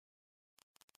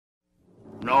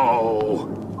No!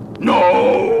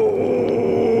 No!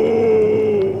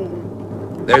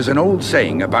 There's an old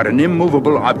saying about an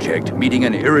immovable object meeting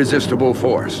an irresistible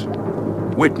force.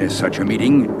 Witness such a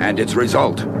meeting and its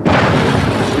result.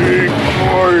 Big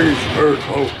noise,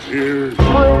 Turtle Tears.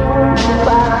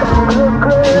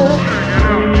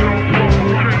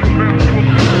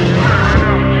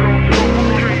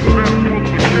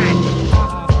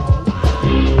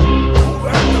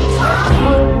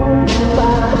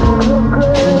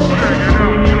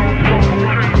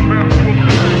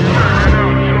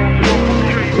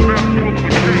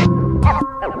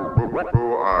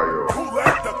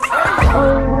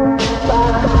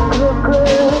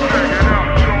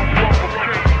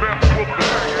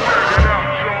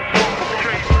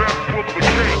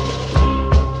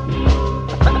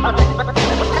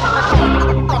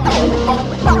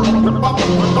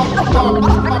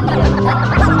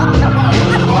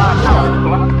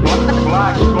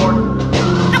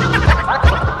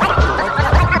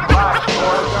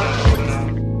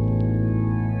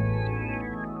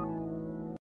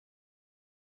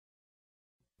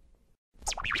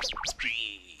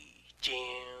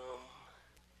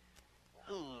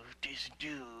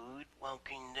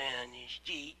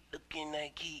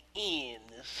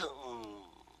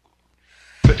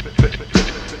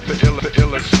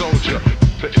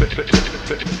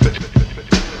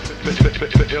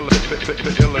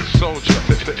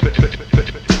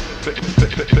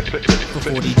 For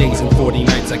 40 days and 40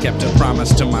 nights I kept a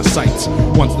promise to my sights.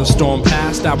 Once the storm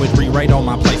passed, I would rewrite all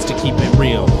my plights to keep it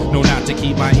real. No, not to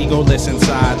keep my egoless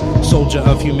inside. Soldier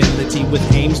of humility with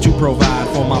aims to provide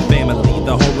for my family,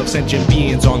 the whole of sentient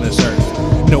beings on this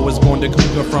earth. Noah's born to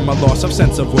conquer from a loss of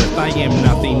sense of worth. I am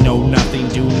nothing, know nothing,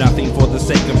 do nothing for the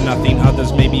sake of nothing.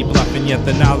 Others may be bluffing, yet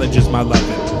the knowledge is my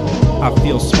loving. I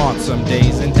feel smart some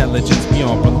days, intelligence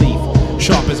beyond belief.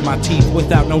 Sharp as my teeth,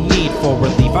 without no need for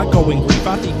relief. I go in grief,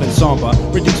 I thief in somber.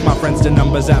 Reduce my friends to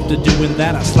numbers, after doing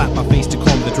that I slap my face to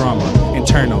calm the drama.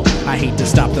 Internal, I hate to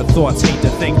stop the thoughts, hate to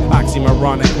think.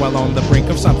 Oxymoronic, while on the brink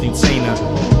of something saner.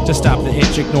 To stop the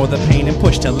itch, ignore the pain and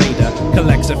push till later.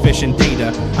 Collect sufficient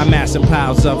data, amassing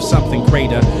piles of something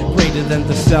greater. Greater than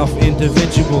the self,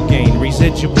 individual gain.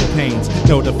 Residual pains,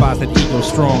 notifies that ego's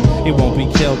strong. It won't be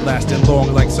killed, lasting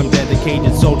long like some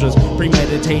dedicated soldiers.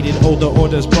 Premeditated, older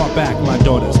orders brought back my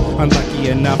daughters. Unlucky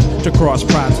enough to cross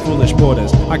pride's foolish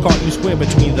borders. I caught you square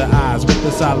between the eyes with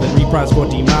the solid reprise for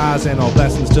demise and all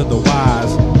blessings to the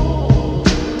wise.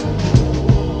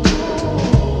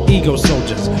 Ego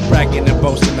soldiers, bragging and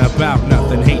boasting about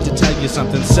nothing. Hate to tell you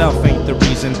something, self ain't the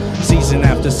reason. Season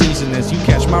after season as you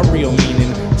catch my real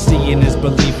meaning. Seeing is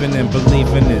believing and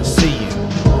believing is seeing.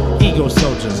 Ego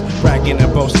soldiers, bragging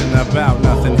and boasting about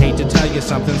nothing. Hate to tell you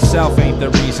something, self ain't the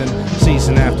reason.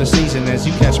 Season after season as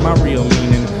you catch my real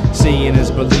meaning. Seeing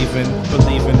is believing,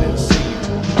 believing is seeing.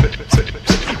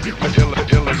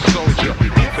 Soldier.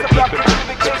 It's about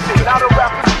communication, not a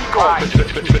rapper's ego.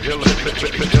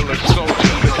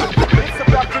 It's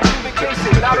about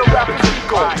communication, not a rapper's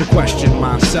ego. To question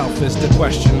myself is to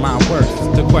question my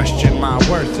worth. To question my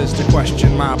worth is to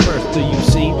question my birth. Do you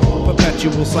see?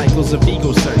 Perpetual cycles of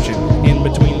ego searching. In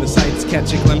between the sights,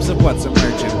 catch a glimpse of what's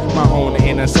emerging. My own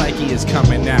inner psyche is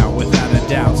coming out, without a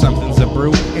doubt. Something's a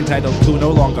brew, entitled clue,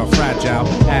 no longer fragile.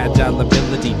 Agile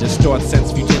ability, distort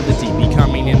sense futility.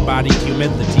 Becoming embodied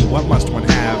humility, what must one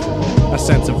have? A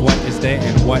sense of what is there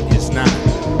and what is not.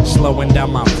 Slowing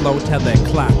down my flow till it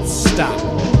clots stop.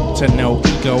 To know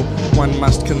ego, one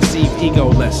must conceive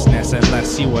egolessness.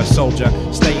 Unless you a soldier,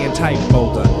 staying tight,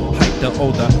 bolder. The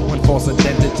older, when false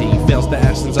identity fails the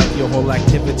essence of your whole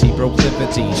activity.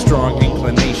 Proclivity, strong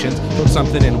inclinations, build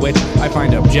something in which I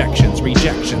find objections,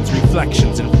 rejections,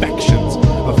 reflections, infections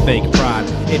of fake pride.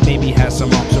 It maybe has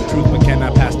some marks of truth, but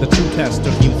cannot pass the true test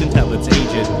of youth until it's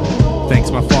aged.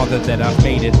 Thanks my father that I've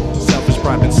made it. Selfish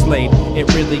pride been slayed.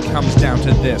 It really comes down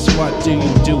to this: what do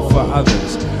you do for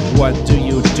others? What do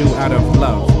you do out of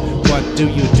love? What do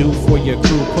you do for your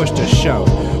crew, push to shove?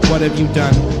 What have you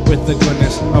done with the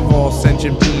goodness of all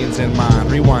sentient beings in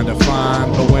mind? Rewind to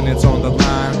find, but when it's on the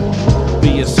line,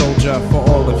 be a soldier for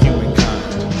all of humankind.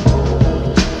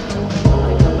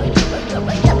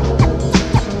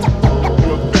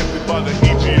 You're affected by the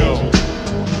EGO.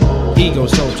 Ego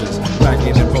soldiers,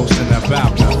 bragging and boasting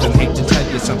about nothing. Hate to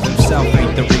tell you something, self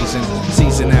ain't the reason.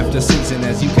 Season after season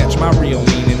as you catch my real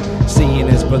meaning. Seeing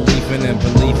is believing and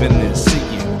believing is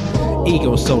seeing.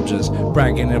 Ego soldiers,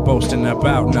 bragging and boasting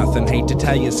about nothing. Hate to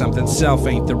tell you something, self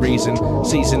ain't the reason.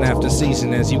 Season after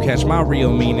season as you catch my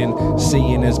real meaning.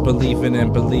 Seeing is believing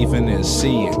and believing is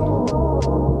seeing.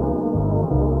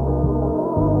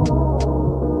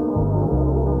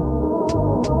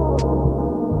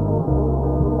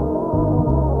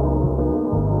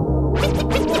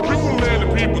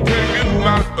 people taking,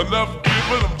 not enough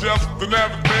giving. I'm just an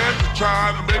average man just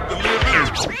trying to make a living.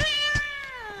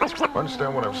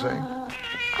 Understand what I'm saying?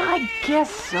 I guess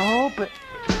so, but...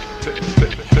 The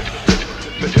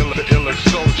iller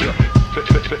soldier. The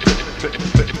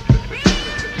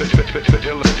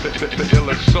iller soldier. The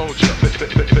iller soldier.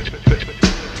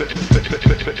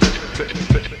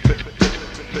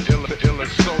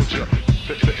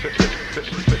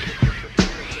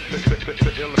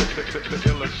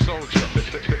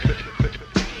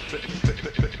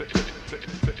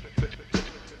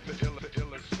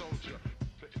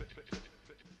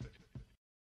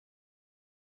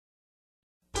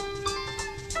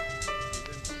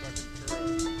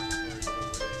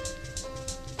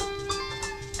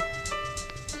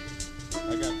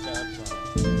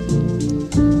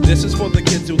 This is for the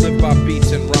kids who live by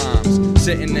beats and rhymes,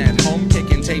 sitting at home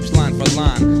kicking tapes line for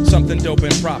line. Something dope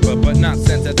and proper, but not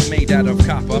sense that's made out of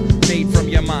copper, made from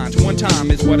your mind. One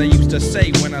time is what I used to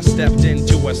say when I stepped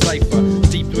into a cipher,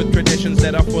 steeped with traditions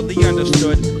that are fully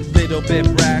understood. Little bit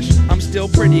brash, I'm still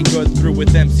pretty good through with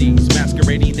MCs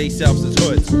masquerading theyselves as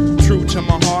hoods. True to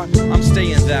my heart, I'm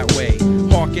staying that way.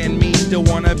 Hawk and me still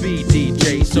wanna be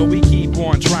DJ, so we keep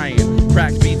on trying.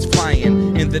 Crack beats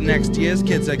flying. In the next years,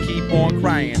 kids are keep on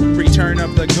crying. Return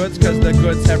of the goods, cause the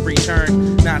goods have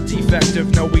returned. Not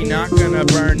defective, no, we not gonna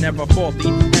burn. Never faulty,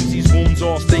 MC's wounds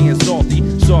all staying salty.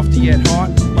 Softy at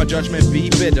heart, my judgment be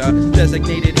bitter.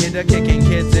 Designated hitter, kicking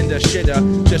kids into shitter.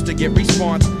 Just to get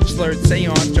response, slurred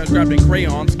seance, just grabbing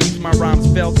crayons. Keeps my rhymes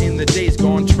felt in the days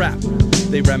gone trapped.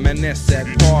 They reminisce at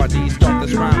parties. Start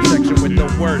this rhyme section with the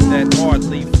word that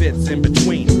hardly fits in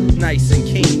between. Nice and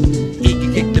keen. He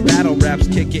can kick the battle raps,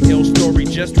 kick your ill story,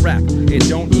 just rap. It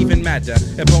don't even matter.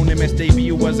 Eponymous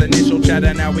debut was initial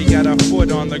chatter. Now we got our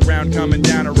foot on the ground coming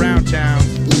down around town.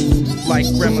 Like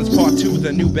Gremlins Part 2,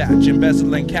 the new batch.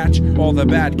 Embezzle and catch all the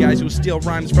bad guys who steal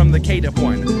rhymes from the catered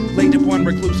one. Later one,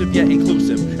 reclusive yet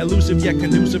inclusive. Elusive yet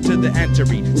conducive to the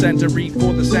entry. Century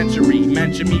for the century.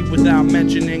 Mention me without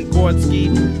mentioning Gordski.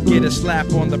 Get a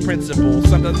slap on the principle.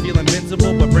 Sometimes feel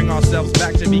invincible, but bring ourselves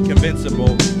back to be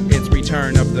convincible. It's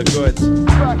return of the goods.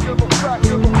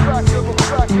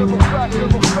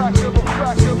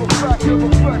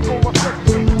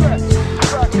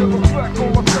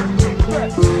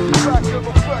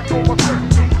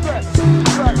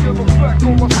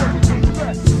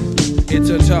 It's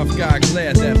a tough guy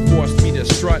glare that forced me to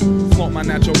strut. Flaunt my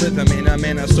natural rhythm in a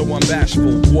manner so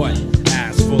unbashful. What?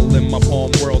 Ass full in my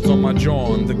palm, worlds on my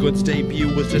jaw. The goods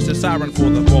debut was just a siren for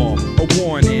the bomb. A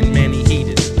warning, many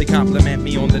heeded. They compliment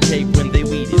me on the tape when they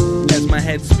weeded. As my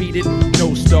head speeded,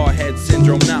 no star head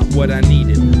syndrome, not what I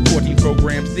needed. 14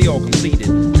 programs, they all completed.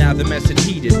 Now the message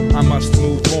heated, I must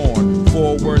move on.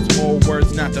 4 words, more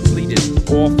words, not depleted.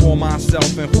 All for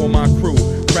myself and for my crew.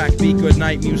 Crack beat, good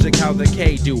night music, how the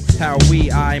K do. How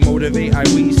I motivate,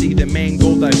 we see the main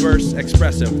goal, diverse,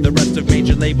 expressive. The rest of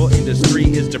major label industry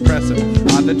is depressive.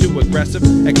 Either too aggressive,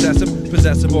 excessive,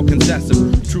 possessive, or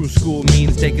concessive. True school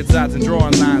means taking sides and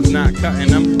drawing lines, not cutting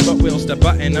them, but we'll stop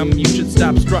butting them. You should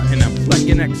stop strutting them like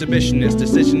an exhibitionist.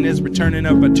 Decision is returning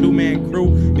of a 2-man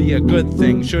crew. Be a good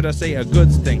thing, should I say a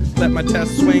goods thing? Let my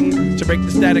test swing to break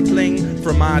the static cling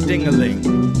from my ding-a-ling.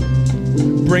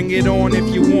 Bring it on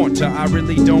if you want to, I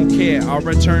really don't care. Our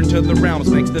return to the realms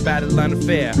makes the battle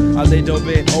unfair. A little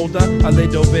bit older, a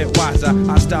little bit wiser.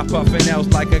 I stop puffing L's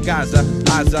like a geyser.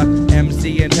 Iza,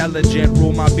 MC intelligent,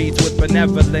 rule my beats with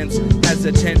benevolence.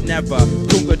 Hesitant never,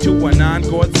 Kunga to a 9,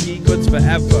 Gordski, goods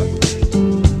forever.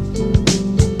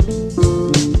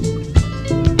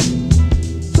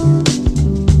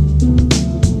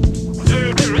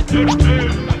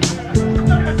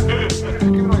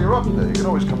 Even though you're up there, you can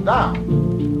always come down.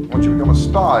 Once you become a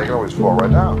star, you can always fall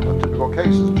right down. The typical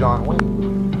case is John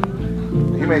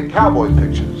Wayne. He made cowboy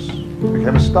pictures,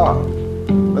 became a star.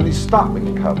 Then he stopped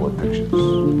making cowboy pictures.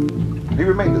 He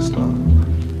remained a star.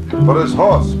 But his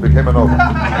horse became an ogre.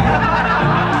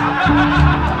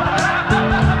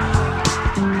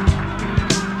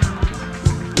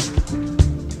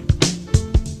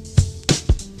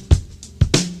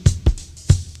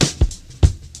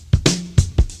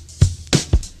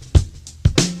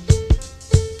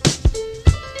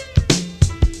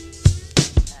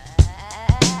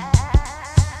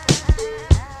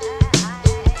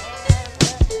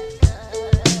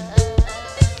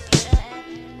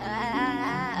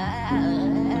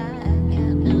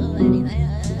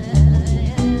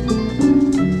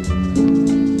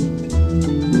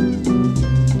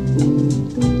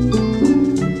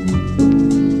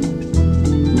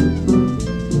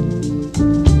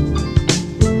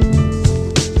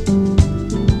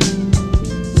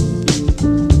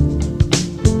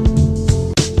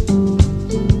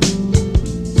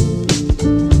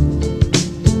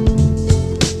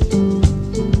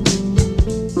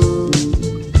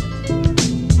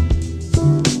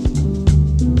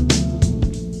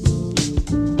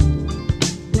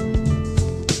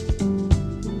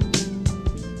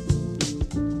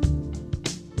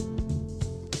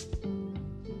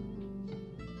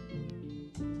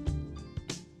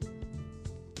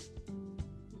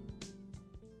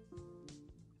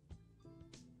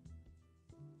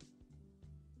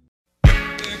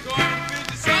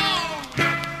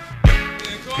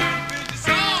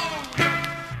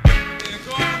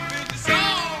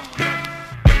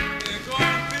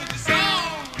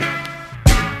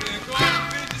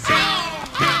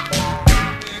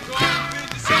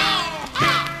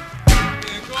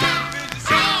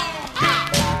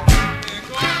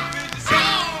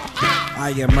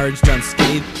 emerged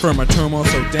unscathed from a turmoil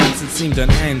so dense it seemed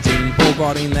unending,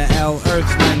 bogarting the L,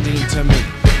 Earth's lending to me,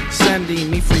 sending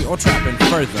me free or trapping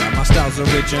further. My style's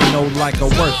original like a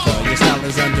Werther. Your style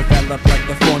is undeveloped like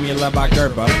the formula by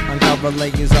Gerber. Uncover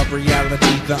layers of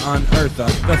reality, the unearther,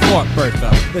 the thought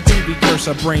birther, the TV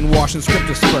cursor, brainwashing script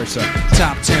disperser.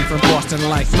 Top 10 from Boston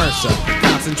like Mercer.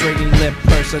 Concentrating lip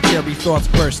purser, cherry thoughts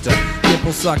burster.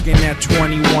 Nipple sucking at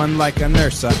 21 like a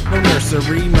nurser. No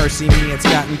nursery, mercy me, it's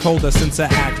gotten colder since I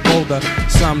act bolder.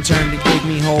 Some turned and gave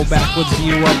me whole backwards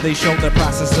view of they shoulder.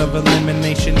 Process of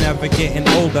elimination, never getting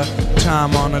older.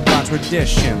 Time honored by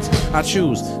traditions. I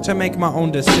choose to make my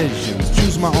own decisions,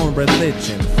 choose my own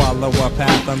religion, follow a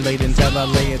path unlaid until I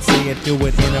lay it, say it, do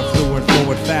it in a fluid,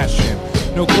 forward fashion.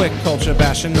 No quick culture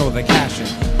bashing, no the cashing,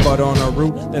 but on a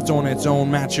route that's on its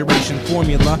own maturation,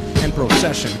 formula and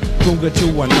procession. Gunga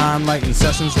to a non-lighting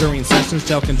sessions during sessions,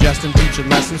 tell congestion, teach a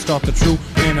lesson, start the true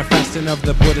manifesting of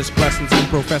the Buddhist blessings and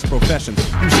profess professions.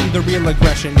 You see the real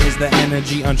aggression is the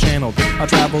energy unchanneled. I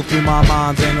travel through my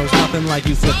mind's annals, nothing like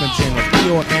you flipping channels.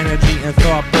 Pure energy and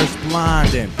thought burst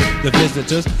blinding the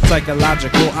visitors,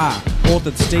 psychological eye.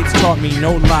 Altered states taught me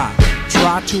no lie.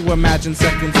 Try to imagine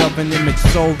seconds of an image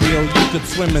so real you could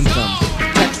swim in them.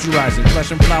 Texturizing,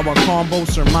 flesh and flower combo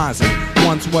surmising.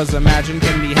 Once was imagined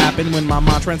can be happen when my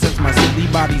mind transcends my silly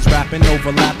body's rapping,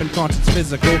 overlapping conscious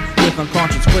physical with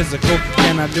unconscious quizzical.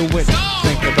 Can I do it?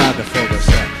 Think about it for a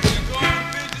sec.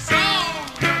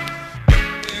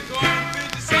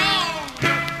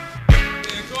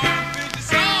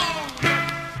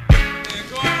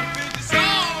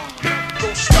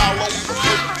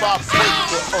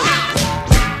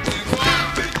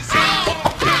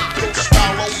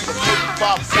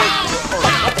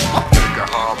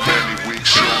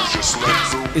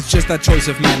 It's just that choice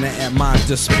of manner at my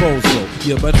disposal.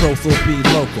 Your betrothal be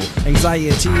local.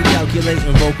 Anxiety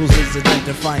calculating vocals is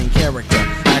identifying character.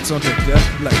 Acts on ticker,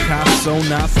 like Picasso,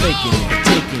 not faking it,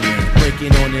 taking it,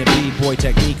 breaking on it, b-boy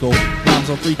technical. Rhymes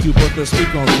on freak you, put the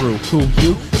speak on through. Who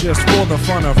you? Just for the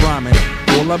fun of rhyming.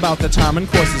 All about the time and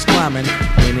courses climbing.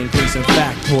 When increasing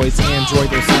factoids,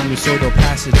 androidal sinusoidal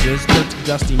passages, dirty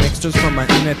dusty mixtures from my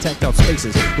inner teched out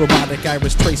spaces. Robotic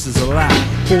iris traces alive.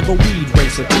 For the weed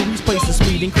racer, to these places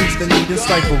speed, increase the need and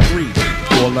stifle greed.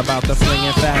 All about the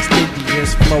flinging fast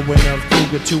idiots, flowing of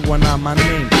Cougar 2-1 on my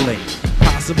nameplate.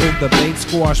 Possible debate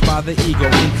squashed by the ego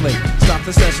inflate. Stop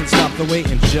the session, stop the wait,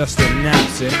 and just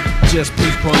announce it. Just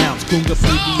please pronounce Kunga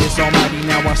previous almighty.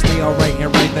 Now I stay alright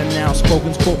and write the now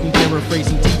spoken, quoting,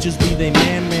 paraphrasing. Teachers be they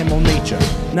man, mammal nature.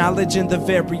 Knowledge in the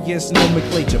various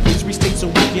nomenclature. Please restate so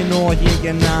we can all hear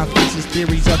your non-thesis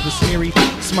theories of the smeary,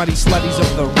 smutty slutties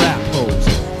of the rap hoes.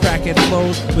 Crackhead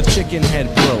flows with chicken head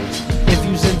bros. If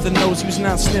you's in the nose, you's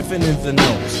not sniffing in the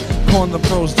nose. Corn the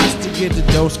pros just to get the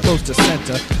dose close to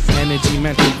center. Energy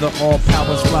mental, the all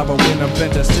powers flower when I'm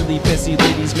bent. Silly pissy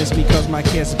ladies miss me cause my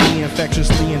kiss be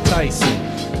infectiously enticing.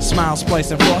 Smile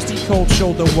splicing, frosty cold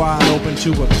shoulder wide open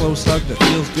to a close hug that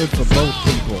feels good for both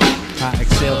people. I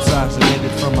exhaled sighs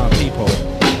emitted from my people.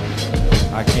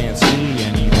 I can't see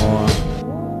anymore.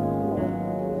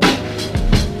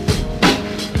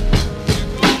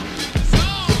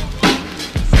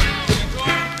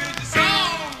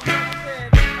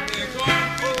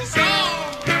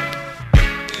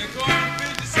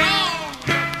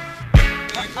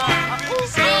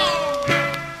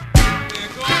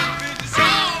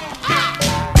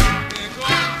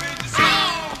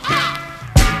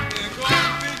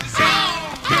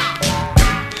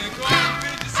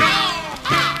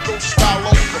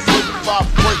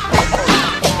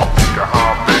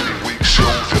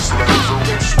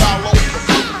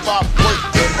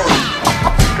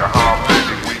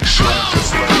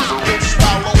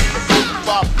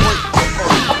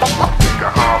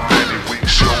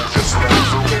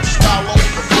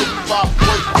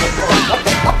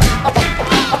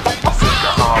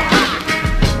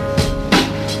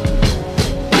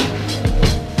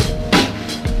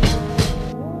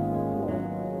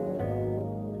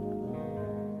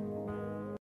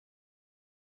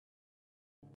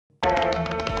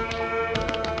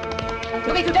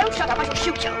 Well, if you don't shut up, I shall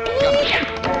shoot you.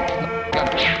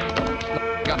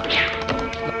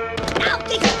 Ow,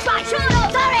 this is my trouble,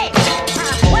 sorry!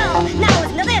 Well, now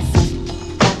listen to this.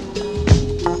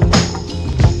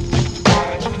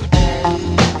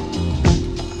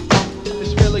 The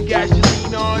smell of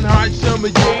gasoline on hot summer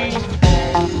days.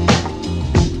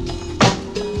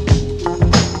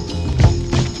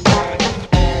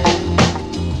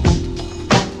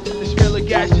 The smell of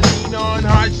gasoline on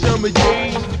hot summer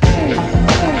days.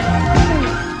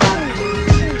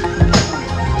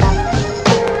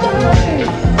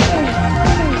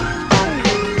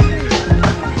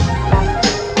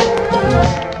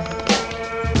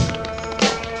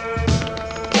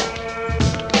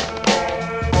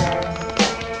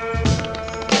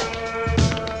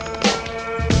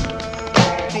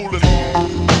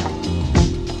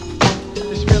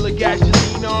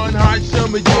 hot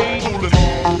summer days.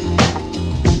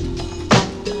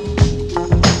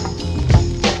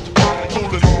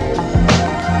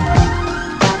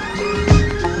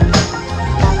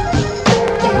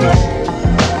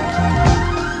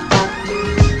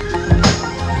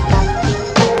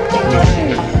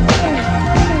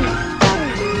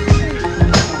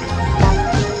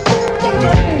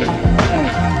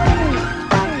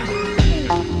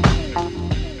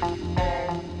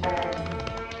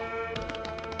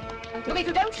 If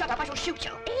you don't shut up, I shall shoot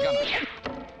you.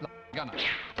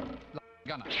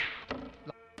 Gunner.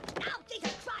 Oh,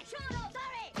 Jesus Christ! Oh, no,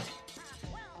 sorry!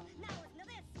 Well, now listen to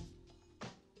this.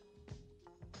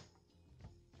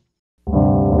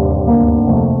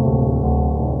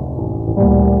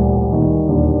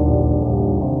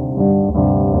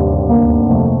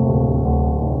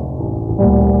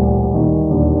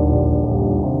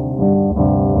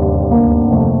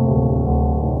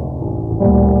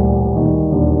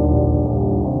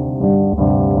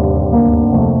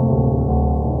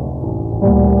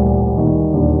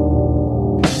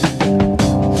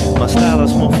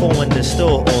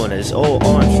 Store owners or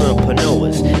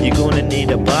entrepreneurs, you're gonna need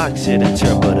a boxing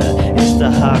interpreter. It's the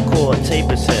hardcore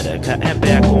taper setter, cutting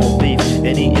back on beef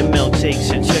and eating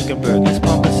milkshakes and chicken burgers.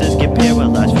 Pumpuses get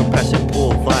paralyzed from pressing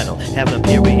poor vinyl, having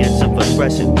periods of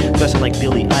aggression, dressing like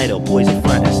Billy Idol, boys of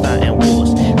Frankenstein and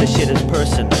wars. The shit is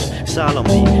personal,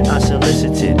 solemnly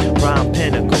unsolicited, rhyme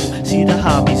pinnacle. See the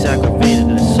hobbies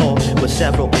aggravated assault with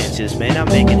several inches. Man, I'm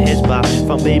making hits by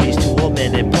from babies to old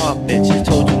men in park benches.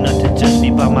 Told you not to just be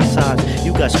by my side.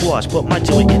 You got squash, put my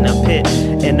joint in a pit,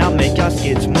 and I'll make y'all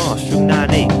skids march through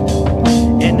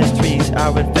 9-8. Industries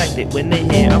are infected when they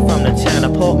hear I'm from the town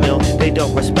of Port Mill. They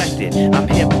don't respect it. I'm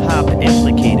hip hop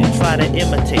implicated, try to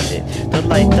imitate it. The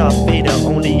light Darth Vader,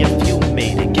 only a few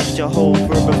made it. Get your whole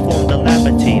verbal form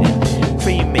dilapidated,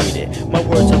 cremated. My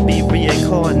words will be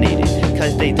reincarnated,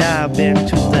 cause they dive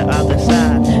into the other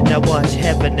side. Now watch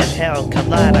heaven and hell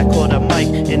collide. I caught a mic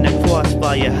in the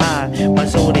crossfire high. My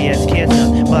zodiac's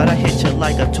Cancer, but I hit you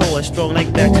like a Taurus. Strong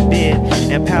like Beck's beard,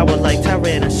 and power like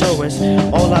Tyrannosaurus.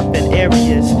 All up in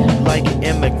areas like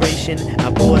immigration.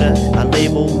 A border, a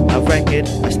label, a record,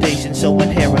 a station. So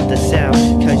inherit the sound,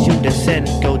 cause you descend,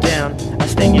 go down. I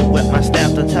sting you with my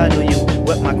staff, to title you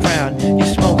with my crown. You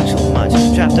smoke too much,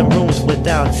 trapped in rooms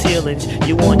without ceilings.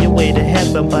 You on your way to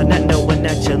heaven, but not knowing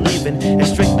that you're leaving.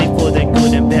 It's strictly for the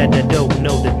good and bad that don't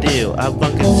know the deal. I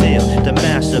run conceal, the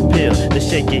master pill, to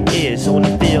shake your ears on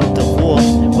the field of war.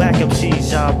 Whack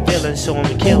MCs are villains, so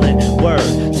I'm killing.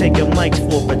 Word, taking mics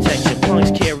for protection.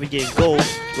 Punks carrying gold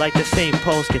like the St.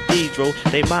 Paul's Cathedral.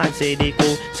 They minds ain't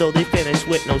equal, so they finish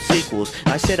with no sequels.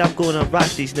 I said I'm gonna rock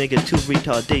these niggas to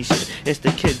retardation. It's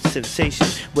the kid's sensation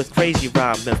with crazy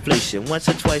rhyme inflation. Once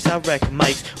or twice I wreck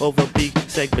mics over big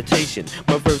segmentation.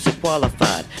 My verbs are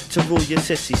qualified to rule your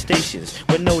sissy stations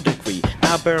with no degree.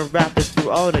 I burn rappers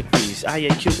through all degrees. I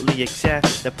acutely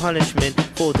exact the punishment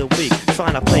for the weak.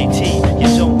 Trying to play T,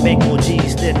 you don't make more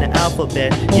G's than the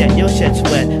alphabet. Yet your shit's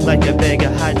wet like a bag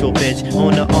of hydro bitch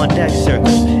on the on-deck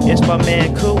circle. It's my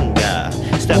man Kunga.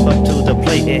 Step up to the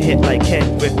plate and hit like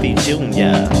Ken Griffey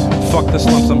Jr. Fuck the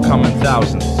slumps, I'm coming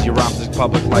thousands. Your rhymes is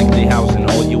public like they housing.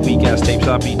 All your weak ass tapes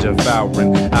I be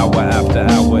devouring. Hour after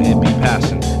hour it be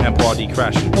passing and party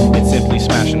crashing. It's simply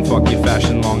smashing, fuck your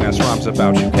fashion. Long ass rhymes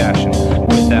about you cashing.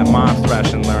 With that mind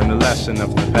thrashing, learn the lesson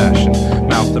of the passion.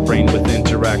 Mouth the brain with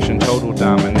interaction, total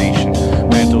domination.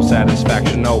 Mental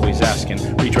satisfaction, always asking.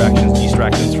 Retractions,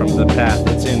 distractions from the path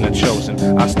that's in the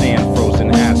chosen. I stand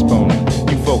frozen, ass boning.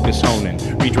 You focus honing.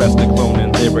 Redress the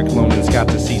cloning, lyric loaning's got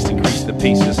to cease, increase the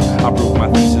pieces. I prove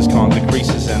my thesis, con the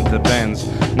creases and the bends.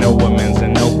 No amends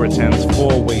and no pretense.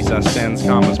 4 ways I sends,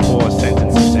 commas, pause,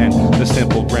 sentences end. The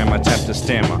simple grammar, attempt to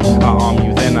stammer. I arm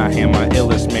you, then I hammer.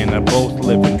 Illest manner, both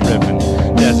living driven.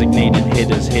 Designated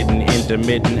hitters, hidden,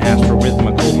 intermittent,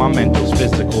 astro-rhythmical. My mental's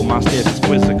physical, my stairs is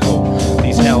quizzical.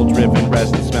 These hell-driven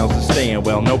resin smells are staying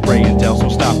well. No bray and tell, so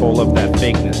stop all of that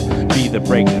fakeness. Be the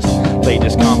breakness.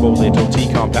 Latest combo, little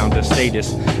T compounder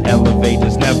status.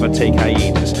 Elevators never take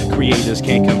hiatus. Creators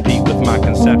can't compete with my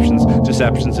conceptions.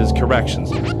 Deceptions is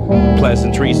corrections.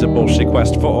 Pleasantries a bullshit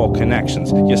quest for all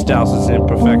connections. Your styles is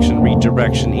imperfection,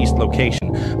 redirection, east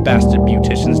location. Bastard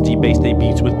beauticians debase they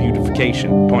beats with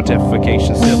beautification.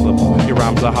 Pontification syllable. Your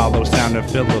rhymes are hollow, sound and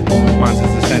fillable. Mine's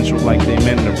is essential like they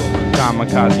mineral.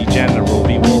 Kamikaze general,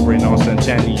 be warring on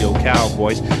centennial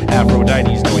cowboys.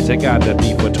 Aphrodite's noise, I gotta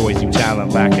be for toys, you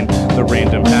talent lacking. The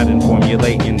random pattern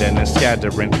formulating, then a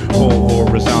scattering. Whole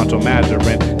horizontal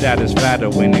mattering, that is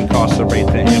fattering. Incarcerate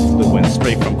the influence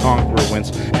straight from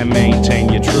congruence and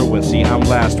maintain your truancy. I'm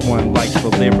last one likes for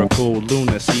lyrical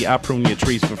lunacy. I prune your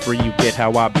trees for free, you get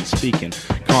how I be speaking.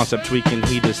 Concept tweaking,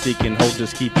 heaters seeking,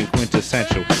 holders keeping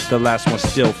quintessential. The last one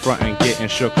still frontin', getting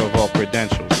shook of all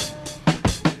credentials.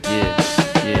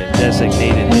 Yeah,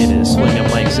 designated hitters, swinging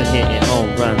mics and hitting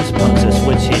home runs. Punks are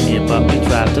switch hitting, but we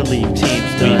drive to leave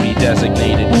teams done. We be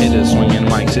designated hitters, swinging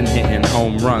mics and hitting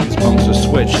home runs. Punks are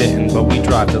switch hitting, but we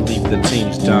drive to leave the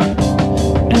teams done.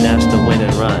 And that's the win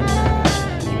and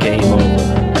run. Game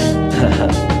over.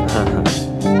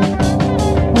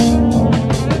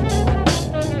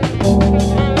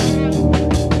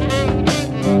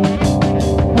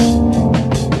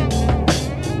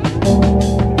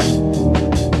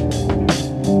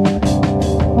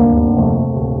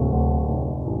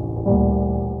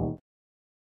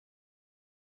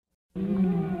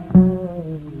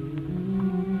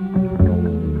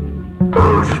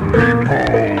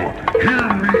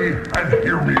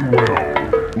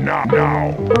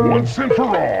 Once and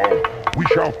for all, we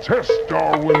shall test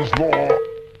Darwin's law.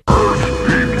 Earth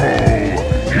people,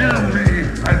 hear me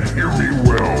and hear me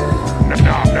well.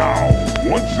 Now,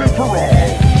 once and for all,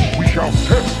 we shall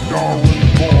test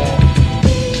Darwin's law.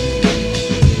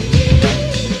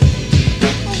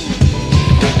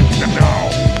 Now,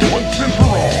 once and for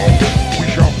all, we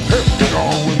shall test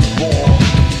Darwin's law.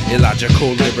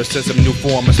 Illogical lyricism, new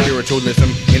form of spiritualism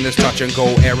in this touch and go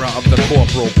era of the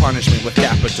corporal punishment with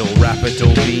capital. Rapido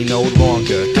be no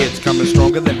longer, kids coming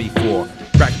stronger than before.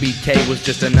 Crack beat K was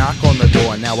just a knock on the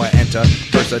door, now I enter.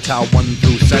 Versatile one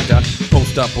through center.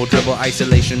 Post up or dribble,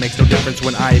 isolation makes no difference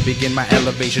when I begin my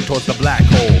elevation towards the black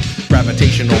hole.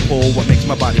 Gravitational pull, what makes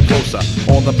my body closer.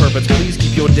 All the perverts, please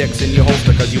keep your dicks in your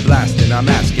holster, cause you blasting. I'm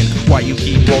asking why you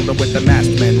keep rolling with the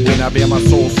masked men when I bear my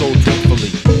soul so truthfully.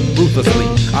 Ruthlessly,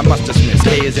 I must dismiss.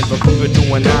 K is in for Cougar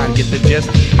 2 and 9, get the gist?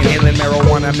 Inhaling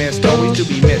marijuana mist, always to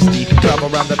be misty.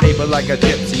 Travel around the paper like a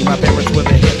gypsy. My parents were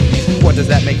the hippies, what does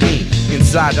that make me?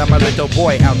 Inside I'm a little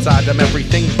boy, outside I'm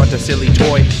everything but a silly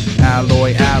toy.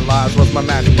 Alloy allies was my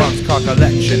matchbox car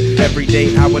collection. Every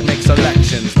day I would make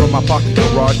selections from my pocket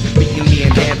garage. Beating me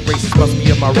in hand races must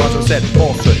be a mirage. I said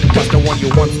falsehood, must have won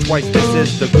you once, twice. This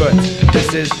is the goods,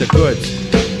 this is the goods.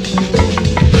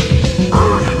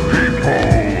 Earth people,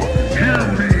 hear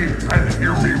me and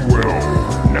hear me well.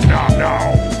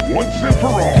 Now, once and for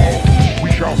all, we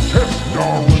shall test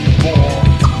Darwin's law.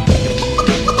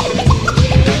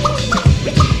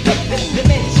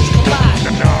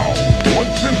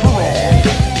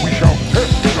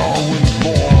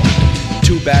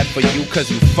 Too bad for you cause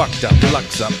you fucked up,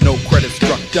 luck's up, no credit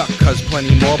struck duck cause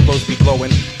plenty more blows be blowing,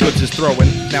 goods is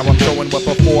throwing, now I'm showing what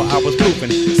before I was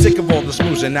proofing, sick of all the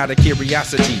snoozing out of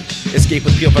curiosity, escape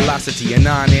with pure velocity and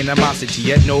non-animosity,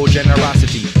 yet no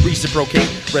generosity, reciprocate,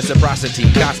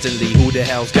 reciprocity, constantly, who the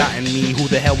hell's gotten me, who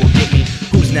the hell will get me,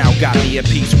 who's now got me at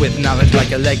peace with knowledge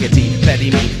like a legatee,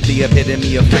 petty me, the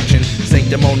epitome of friction,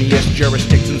 sanctimonious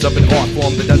jurisdictions of an art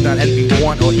form that does not envy,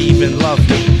 want, or even love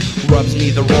me, rubs me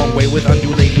the wrong way with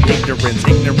undulating ignorance,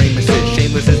 ignoramuses,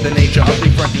 shameless is the nature of the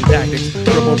fronting tactics,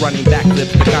 dribble running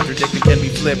backflips, the contradicted can be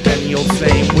flipped any old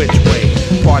same which way,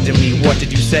 pardon me, what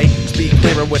did you say, speak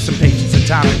clearer with some patience and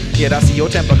timing, yet I see your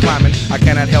temper climbing, I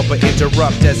cannot help but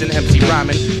interrupt as an MC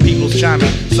rhyming, people's chiming,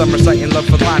 some reciting love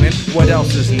for lining, what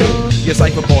else is new, your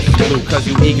cipher boss is blue, cause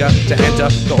you eager to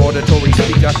enter the auditory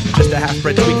speaker, just a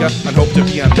half-bred tweaker, and hope to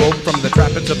be unrobed from the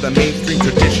trappings of the mainstream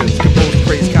traditions, composed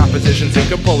crazed compositions in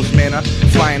composed manner,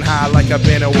 flying high like a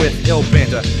banner with ill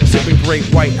banter, sipping great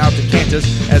white out decanters,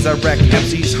 as I wreck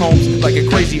MC's homes like a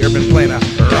crazy urban planner.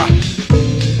 Rah.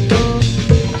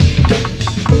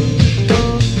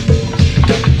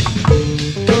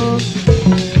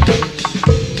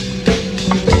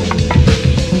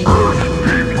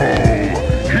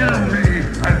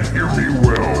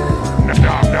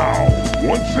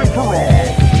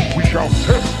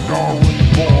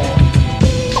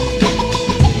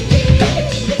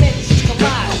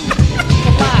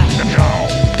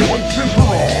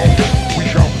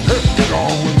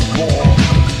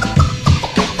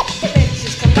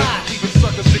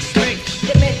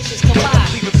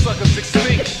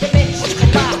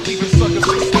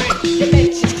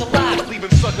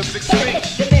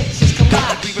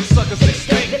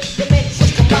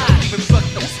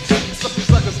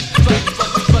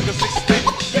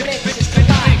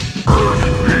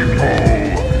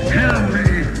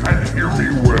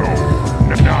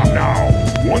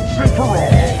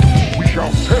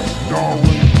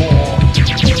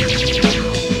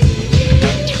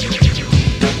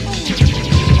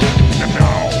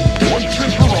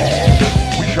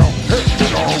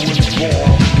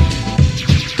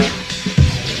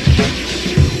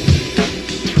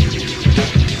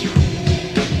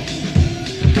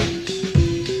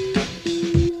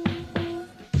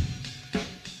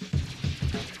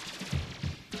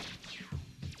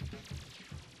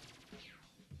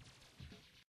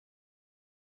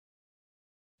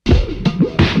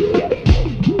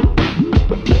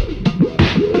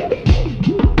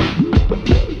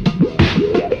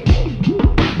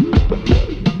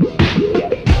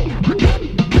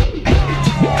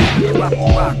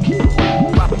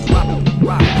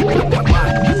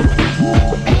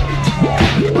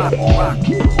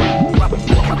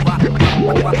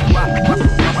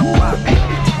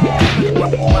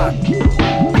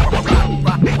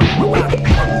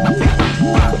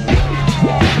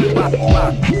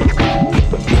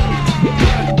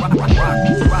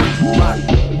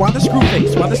 Why the screw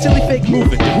face? Why the silly fake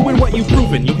moving? To who and what you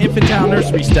proving? You infantile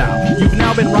nursery style. You've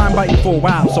now been rhyme biting for a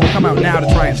while, so I'll come out now to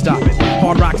try and stop it.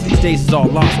 Hardrocks these days is all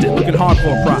lost it, looking hard for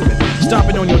a profit.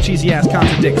 Stomping on your cheesy ass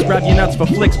contradicts. Grab your nuts for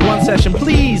flicks, blunt session,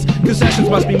 please. Concessions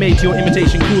must be made to your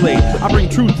imitation Kool-Aid. I bring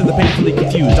truth to the painfully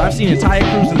confused. I've seen entire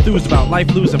crews enthused about life,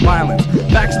 lose, and violence.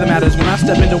 Facts of the matter is when I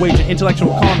step into waging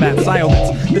intellectual combat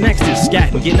silence. The next is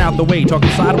scatting, getting out the way, talking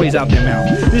sideways out their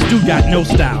mouth. This dude got no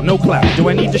style, no clout. Do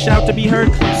I need to shout to be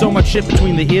heard? So much shit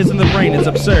between the ears and the brain, it's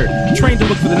absurd. Trained to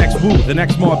look for the next woo, the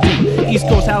next Mobb Deep. East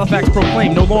Coast Halifax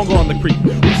proclaim, no longer on the creep.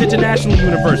 We's international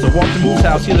universal. Walk to Move's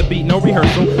house, hear the beat, no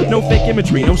rehearsal, no fake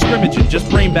imagery, no scrimmaging, just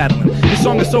brain battling. This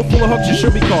song is so full of hooks, it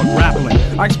should be called grappling.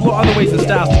 I explore other ways and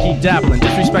styles to keep dabbling.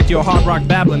 Disrespect your hard rock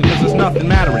babbling, because there's nothing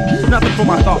mattering. Nothing for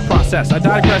my thought process. I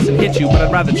digress and hit you, but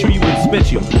I'd rather chew you and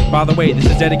spit you. By the way, this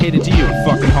is dedicated to you,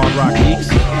 fucking hard rock geeks.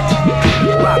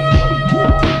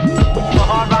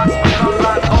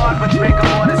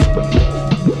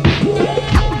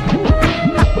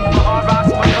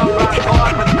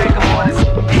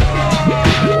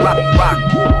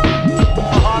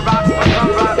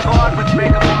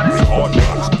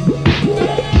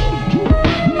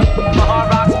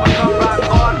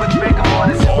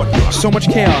 So much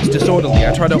chaos, disorderly.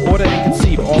 I try to order and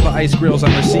conceive all the ice grills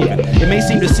I'm receiving. It may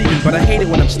seem deceiving, but I hate it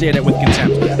when I'm stared at with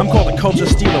contempt. I'm called a culture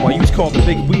stealer, while you's called a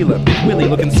big wheeler. Big Willie,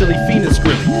 looking silly, fiend and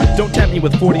skrilly. Don't tempt me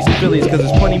with 40s and Phillies, cause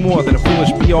there's plenty more than a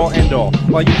foolish be-all, end-all.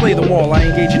 While you play the wall, I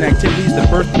engage in activities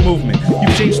that birth the movement.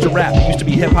 You've changed to rap, it used to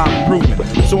be hip-hop improvement.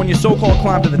 So when your so-called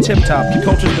climb to the tip-top, your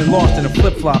culture's been lost in a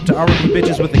flip-flop to R&B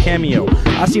bitches with a cameo.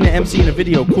 I seen an MC in a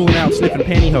video cooling out, sniffing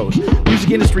pantyhose. Music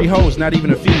industry hoes, not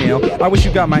even a female. I wish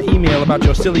you got my email about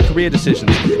your silly career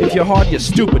decisions. If you're hard, you're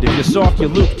stupid. If you're soft, you're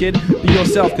loop, kid. Be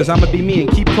yourself, cause I'ma be me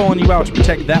and keep calling you out to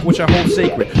protect that which I hold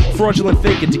sacred. Fraudulent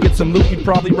fake it, to get some loot, you'd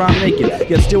probably rhyme naked.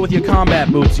 Yet still with your combat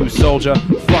boots, you soldier.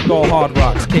 Fuck all hard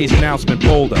rocks, case announcement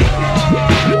bolder.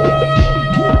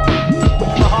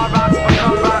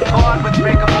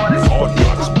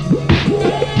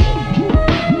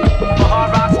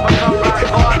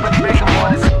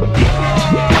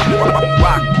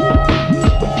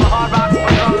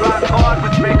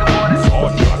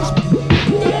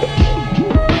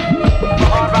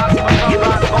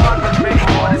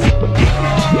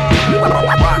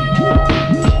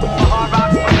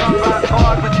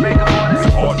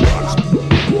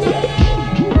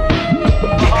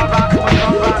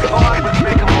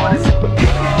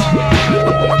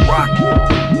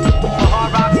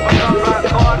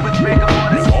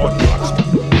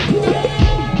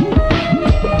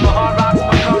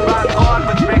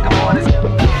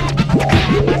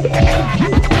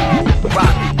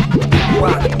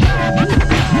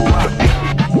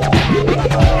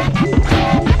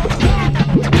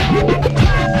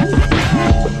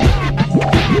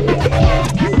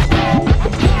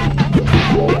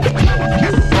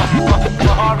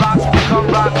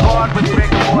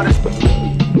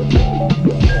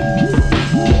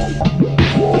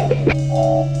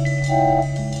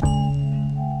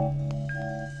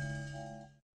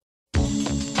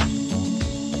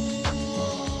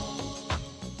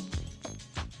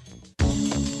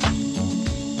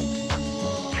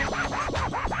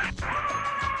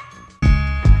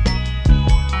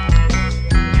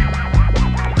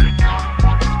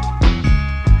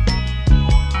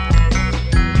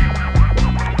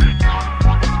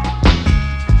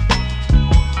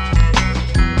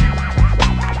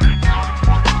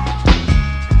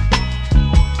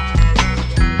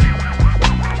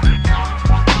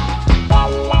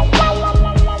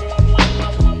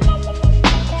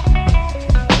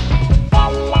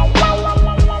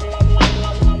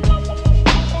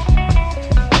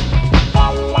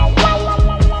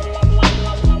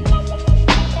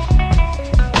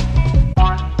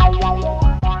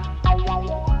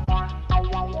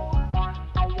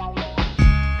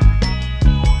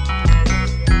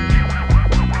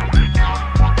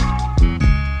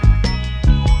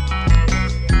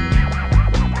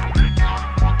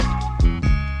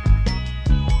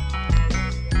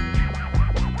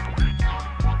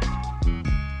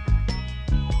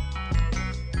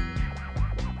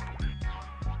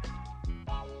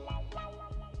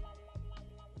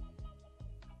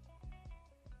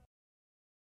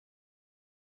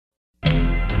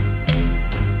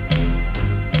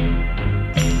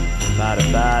 Bada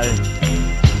bada.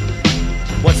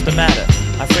 what's the matter?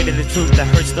 Afraid of the truth that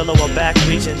hurts the lower back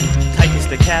region, tightens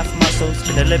the calf muscles,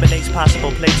 and eliminates possible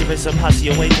plagiarism. Hustle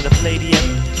your way to the Palladium,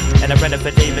 and I rent it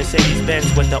for Dave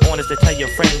Mercedes-Benz with the honors to tell your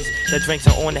friends that drinks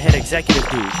are on the head executive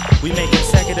dude. We make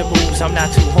consecutive moves, I'm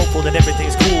not too hopeful that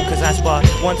everything's cool, cause I spot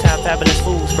one-time fabulous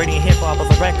fools, bringing hip-hop of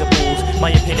a record pools. My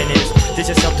opinion is,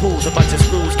 this is some tools, a bunch of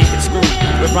screws, keep it screwed.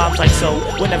 With rhymes like so,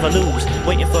 we'll never lose,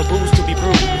 waiting for booze to be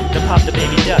brewed, to pop the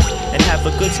baby duck, and have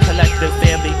a goods collective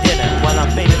family dinner. While I'm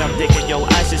faded, I'm thinking, yo,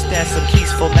 I should stash some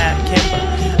keys for Matt Kimber.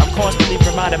 I'm constantly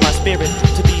reminding my spirit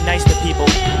to be nice to people,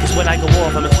 cause when I go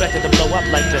off, I'm expected to blow up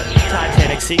like the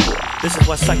Titanic sequel. This is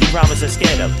what sucky rhymers are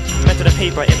scared of. Method of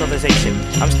paper improvisation.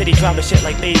 I'm steady dropping shit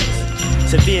like babies.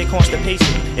 Severe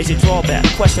constipation is your drawback.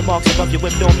 Question marks above your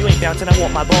whip dome, you ain't bouncing, I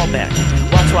want my ball back.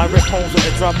 Watch while I rip homes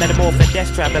with a drum metamorph and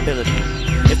death trap ability.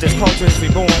 If this culture is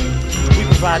reborn, we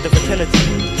provide the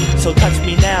fertility. So touch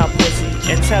me now, pussy,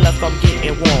 and tell if I'm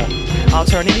getting warm. I'll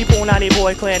turn any Punani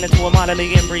boy clan into a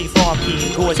monolith inbreed farm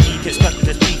king. Gordski constructed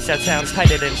this beat that sounds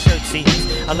tighter than shirt seams.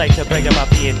 I like to brag about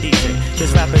being decent,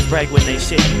 cause rappers brag when they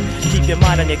shit. Keep your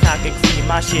mind on your cock and cream.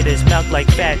 My shit is milk like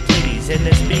fat titties in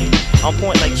this beat. On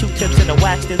point like Q-tips in the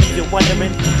wax to leave you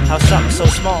wondering how something so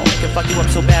small can fuck you up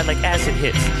so bad like acid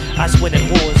hits. I swim in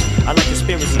wars, I like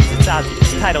conspiracies, it's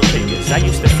obvious. Title takers, I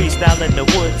used to freestyle in the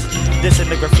woods. This in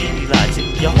the graffiti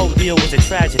logic. Your whole deal was a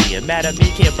tragedy, and mad at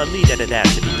me can't believe that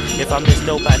audacity. If I'm this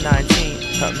dope at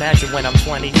 19, imagine when I'm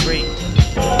 23.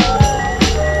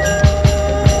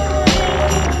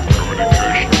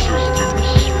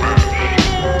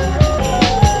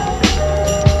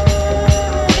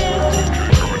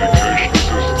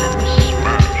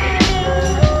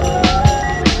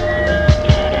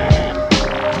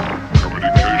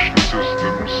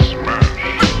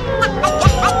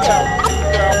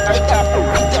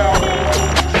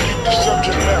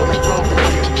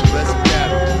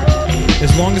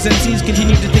 As long as MCs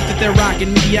continue to think that they're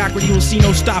rockin', mediocrity will see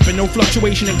no stopping, no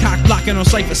fluctuation in cock blocking or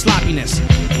cypher sloppiness.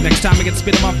 Next time I get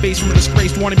spit in my face from a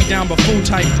disgraced wanna-be-down buffoon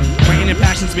type, my inner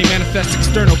passions may manifest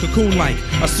external cocoon-like.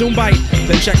 Assume bite,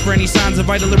 then check for any signs of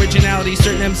vital originality.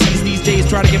 Certain MCs these days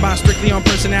try to get by strictly on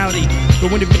personality,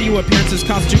 but when the video appearances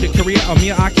constitute a career or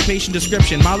mere occupation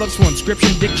description, my love's for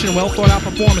inscription, diction, and well-thought-out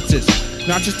performances.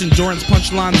 Not just endurance,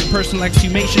 punchlines, and personal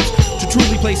exhumations. To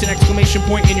truly place an exclamation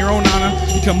point in your own honor,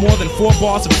 become more than 4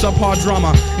 bars of subpar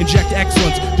drama. Inject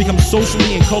excellence, become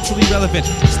socially and culturally relevant.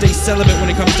 Stay celibate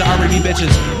when it comes to R&B bitches.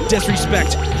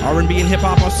 Disrespect, R&B and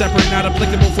hip-hop are separate, not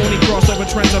applicable. Phony crossover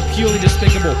trends are purely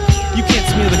despicable. You can't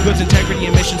smear the goods, integrity,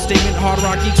 and mission statement. Hard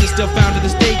rock geeks are still found to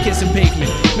this day kissing pavement.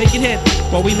 Make it hit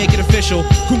while we make it official.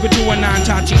 Kunga 219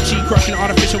 Tachichi, crushing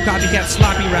artificial copycat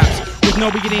sloppy raps. With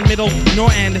no beginning, middle,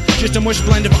 nor end, just a mush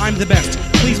blend of I'm the best.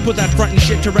 Please put that front and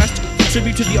shit to rest.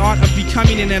 Contribute to the art of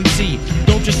becoming an MC.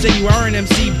 Don't just say you are an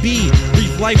MC, be.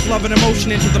 Breathe life, love, and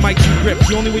emotion into the mic you grip.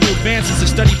 The only way to advance is to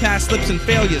study past slips and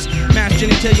failures. Mass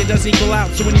genitalia doesn't equal out,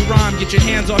 so when you rhyme, get your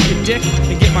hands off your dick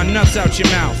and get my nuts out your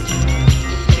mouth.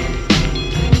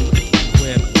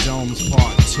 Whipped Domes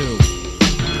Part 2.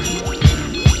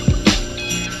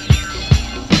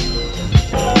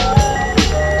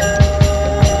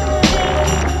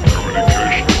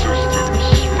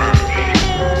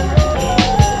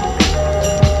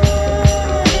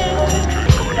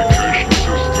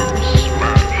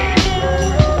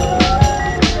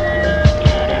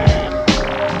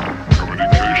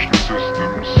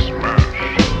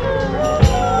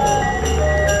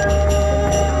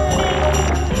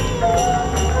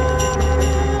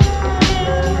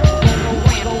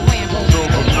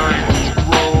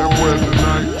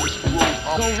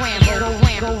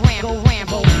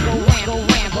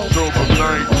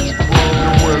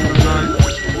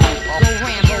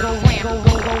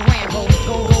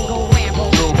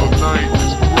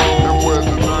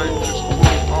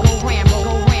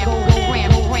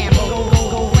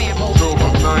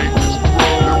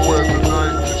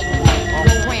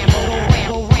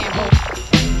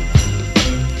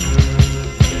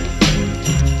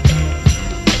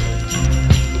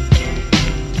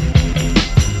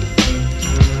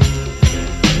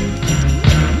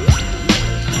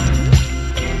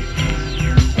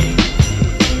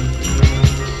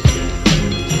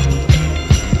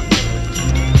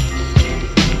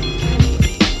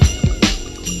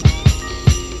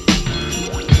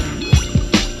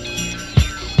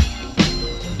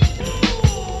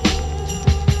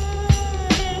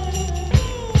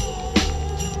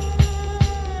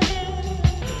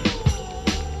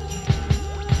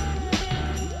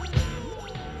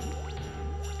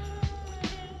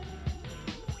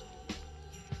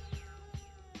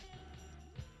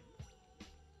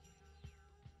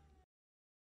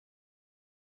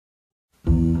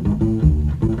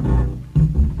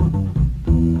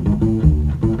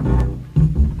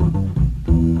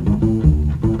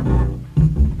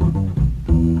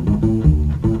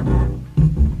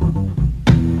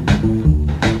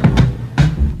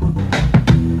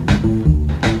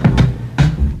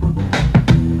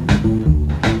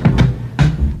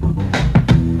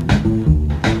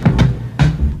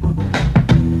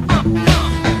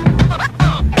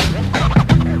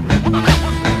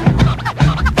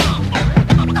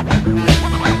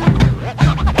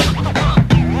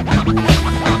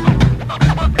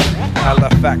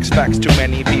 tracks. Too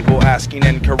many people asking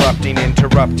and corrupting,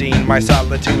 interrupting my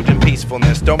solitude and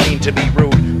peacefulness. Don't mean to be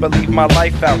rude, but leave my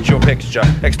life out your picture.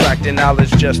 Extracting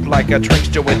knowledge just like a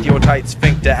trickster with your tight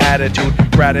sphincter attitude.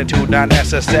 Gratitude not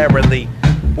necessarily.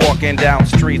 Walking down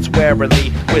streets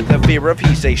warily with the fear of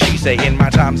he say, she say. In my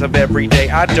times of every day,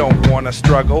 I don't wanna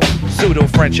struggle. Pseudo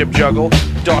friendship juggle.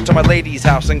 Dart to my lady's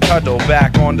house and cuddle.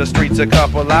 Back on the streets a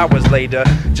couple hours later,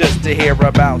 just to hear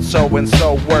about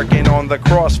so-and-so working on the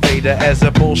crossfader as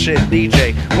a bullshit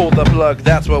DJ. Pull the plug,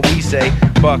 that's what we say.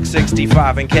 Buck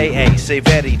 65 and KA, say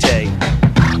verite.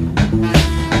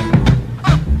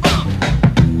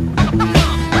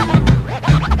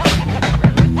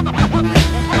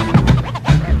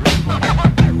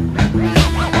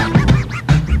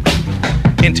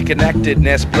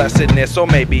 Interconnectedness, blessedness, or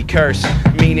maybe curse.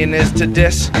 Meaning is to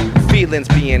diss, feelings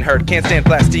being hurt. Can't stand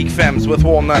plastic femmes with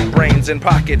walnut brains and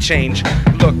pocket change.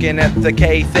 Looking at the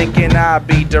K, thinking I'd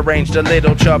be deranged, a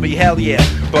little chubby, hell yeah.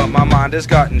 But my mind has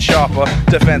gotten sharper.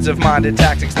 Defensive-minded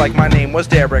tactics like my name was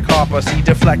Derek Harper. See,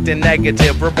 deflecting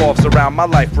negative revolves around my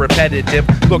life repetitive.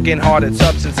 Looking hard at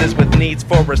substances with needs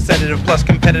for a sedative plus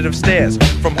competitive stares.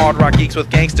 From hard rock geeks with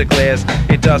gangster glares.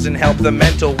 It doesn't help the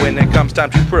mental when it comes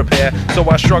time to prepare. So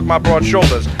I shrug my broad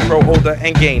shoulders, grow older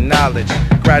and gain knowledge.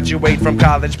 Graduate from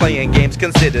college, playing games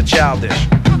considered childish.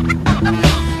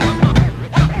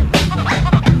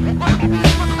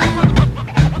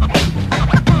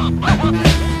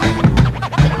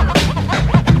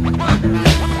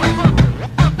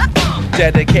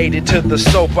 Dedicated to the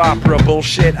soap opera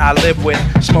bullshit I live with.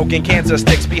 Smoking cancer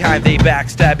sticks behind they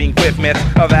backstabbing quiff myths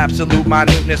of absolute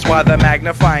minuteness while the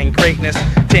magnifying greatness.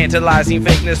 Tantalizing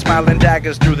fakeness, smiling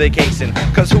daggers through the casing.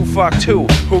 Cause who fucked who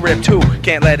ripped who,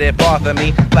 can't let it bother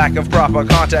me. Lack of proper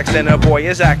context and a boy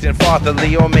is acting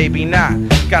fatherly, or maybe not.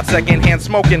 Got secondhand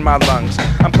smoke in my lungs.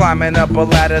 I'm climbing up a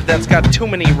ladder that's got too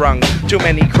many rungs. Too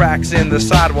many cracks in the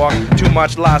sidewalk. Too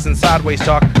much lies and sideways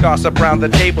talk. Gossip round the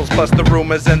tables plus the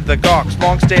rumors and the gawks.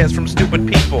 Long stares from stupid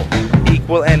people.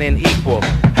 Equal and unequal.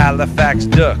 Halifax,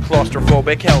 duh,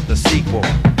 claustrophobic held the sequel.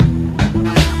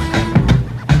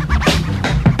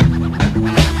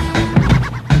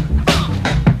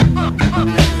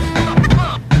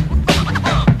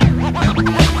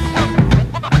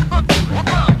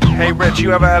 Hey Rich,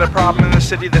 you ever had a problem in the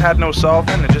city that had no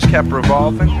solving? It just kept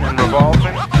revolving and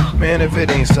revolving? Man, if it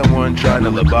ain't someone trying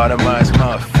to lobotomize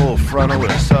my full frontal or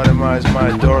sodomize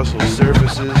my dorsal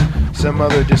surfaces, some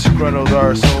other disgruntled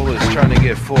arsehole is trying to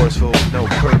get forceful with no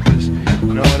purpose.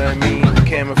 Know what I mean?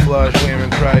 Camouflage wearing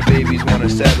crybabies want to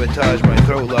sabotage my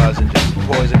throat laws and just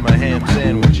poison my ham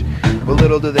sandwich. But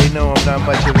little do they know I'm not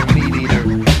much of a meat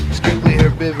eater. Strictly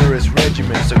herbivorous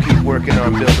regimen, so keep working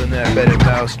on building that better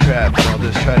mouse trap, and I'll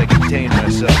just try to contain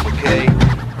myself, okay?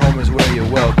 Home is where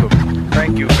you're welcome.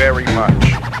 Thank you very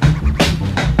much.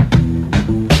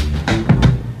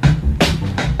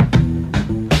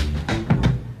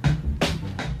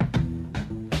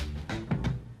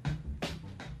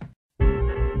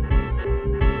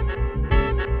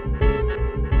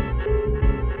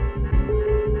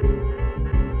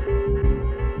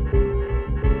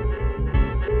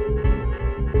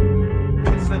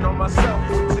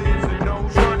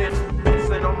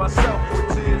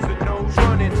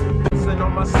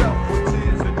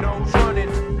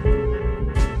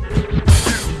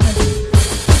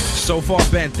 So far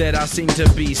bent that I seem to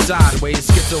be sideways.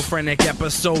 Schizophrenic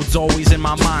episodes always in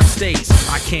my mind stays.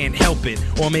 I can't help it,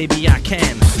 or maybe I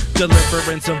can.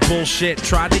 Deliverance of bullshit.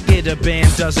 Try to get a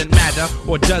band, doesn't matter,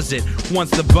 or does it?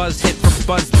 Once the buzz hit from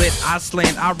buzzlit, I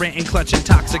slant, I rant and clutch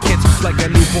intoxicants like a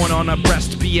newborn on a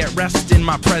breast. Be at rest in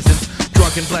my presence.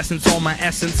 Drunken blessings, all my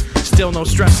essence. Still no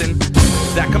stressing.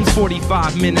 That comes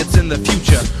 45 minutes in the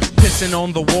future. Pissing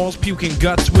on the walls, puking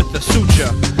guts with the suture.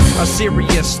 A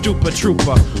serious stupid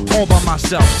trooper, all by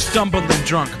myself, stumbling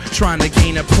drunk, trying to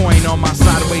gain a point on my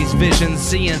sideways vision,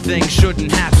 seeing things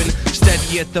shouldn't happen.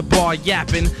 Steady at the bar,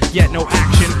 yapping, yet no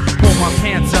action. Pull my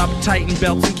pants up, tighten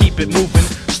belts and keep it moving.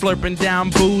 Slurping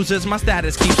down booze as my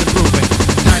status keeps improving.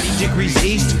 90 degrees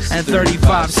east and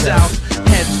 35 south.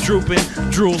 Heads drooping,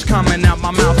 drools coming out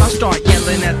my mouth. I start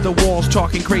yelling at the walls,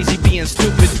 talking crazy, being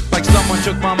stupid. Like someone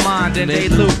took my mind and they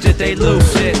looped it,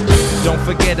 Don't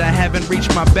forget I haven't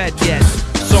reached my bed yet.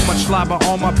 So much slobber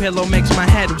on my pillow makes my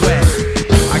head wet.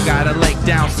 I got a lake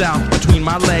down south between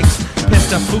my legs.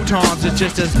 Pissed up futons is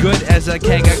just as good as a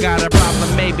keg. I got a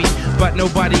problem maybe, but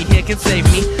nobody here can save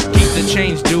me. Keep the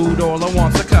change, dude, all I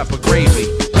want's a cup of gravy.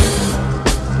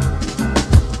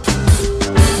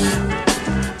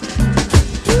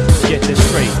 Get this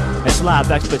straight. As It's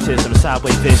live expertism,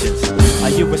 sideways visions. Are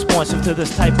you responsive to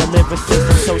this type of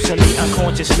lyricism? Socially,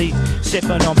 unconsciously,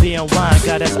 sipping on beer and wine.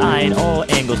 Got us eyeing all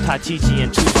angles, Tachichi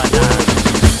and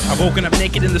 219. I've woken up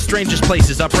naked in the strangest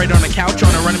places, upright on a couch,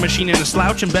 on a running machine in a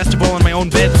slouch, and best of all in my own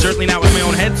bed, certainly not with my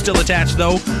own head still attached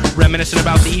though. Reminiscent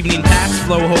about the evening past,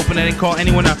 flow hoping I didn't call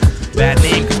anyone a bad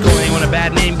name, cause calling anyone a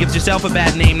bad name gives yourself a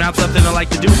bad name. Not something I like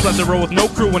to do, plus I roll with no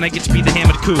crew when I get to be the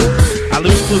hammered coup. I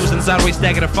lose clues and sideways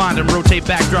stagger to find them, rotate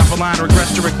back, drop a line,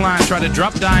 regress to recline, try to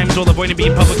drop dimes while avoiding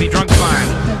being publicly drunk fine.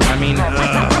 I mean,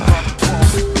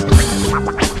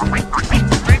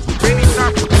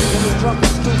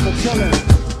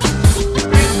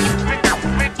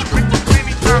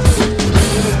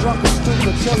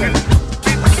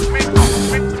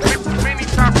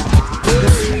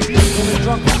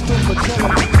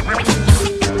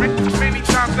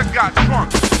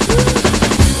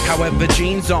 however,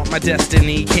 genes aren't my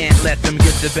destiny. Can't let them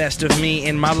get the best of me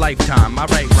in my lifetime. I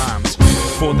write rhymes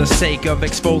for the sake of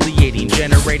exfoliating,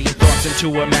 generating thoughts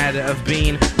into a matter of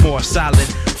being more solid,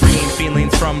 freeing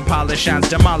feelings from polished shines,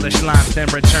 demolish lines, then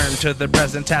return to the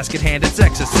present task at hand. It's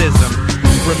exorcism,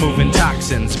 removing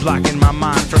toxins, blocking my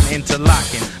mind from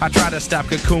interlocking. I try to stop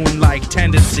cocoon-like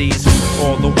tendencies,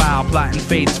 all the while plotting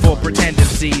fates for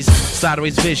pretendencies.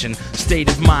 Sideways vision, state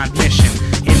of mind mission,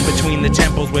 in between the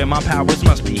temples where my powers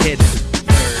must be hidden.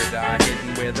 Third eye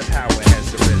hidden where the power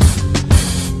has arisen.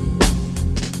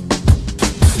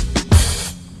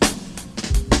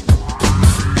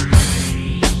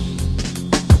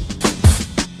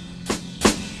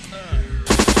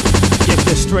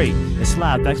 Straight, it's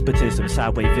live expertism,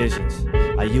 sideways visions.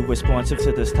 Are you responsive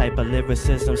to this type of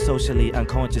lyricism? Socially,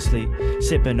 unconsciously,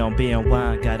 sipping on beer and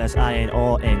wine, got us eyeing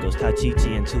all angles,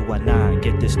 Tachichi and 219.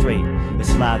 Get this straight,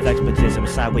 it's live expertism,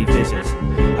 sideways visions.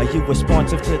 Are you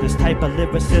responsive to this type of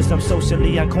lyricism?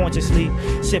 Socially, unconsciously,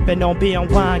 sipping on beer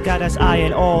and wine, got us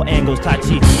eyeing all angles,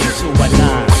 Tachichi and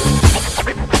 219.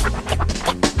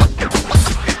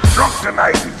 Drunk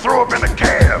tonight and threw up in a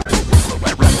cab.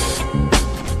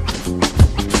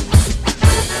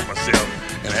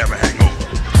 And have a hangover.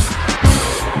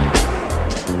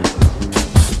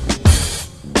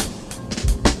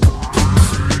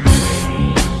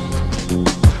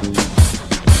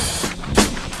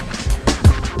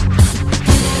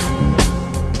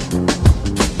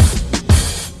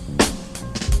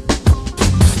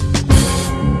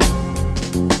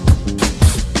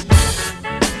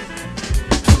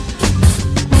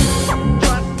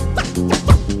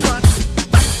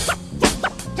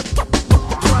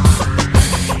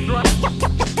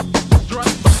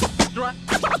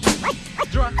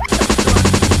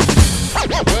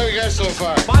 So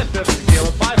far? 5/5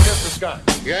 tequila, 5/5 of scotch.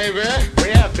 You got any beer? We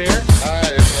have beer. All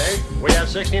right, okay. We have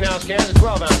 16-ounce cans and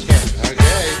 12-ounce cans.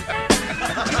 Okay.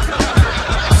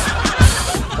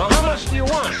 Well, how much do you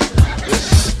want?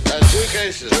 This, 2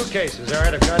 cases. 2 cases. All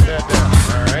right, I've got that down.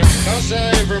 All right. Don't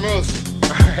send any vermouth. All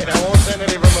right, I won't send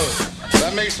any vermouth.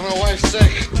 That makes my wife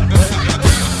sick.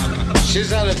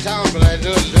 She's out of town, but I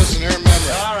do this in her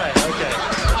memory. All right, okay.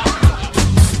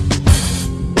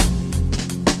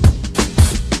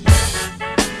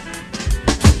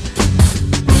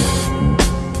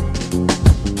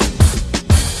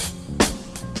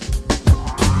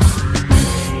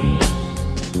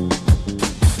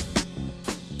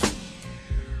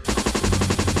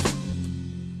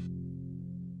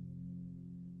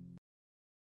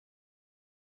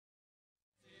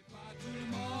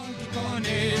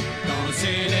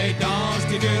 Danser les danses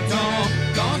du temps,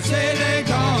 danser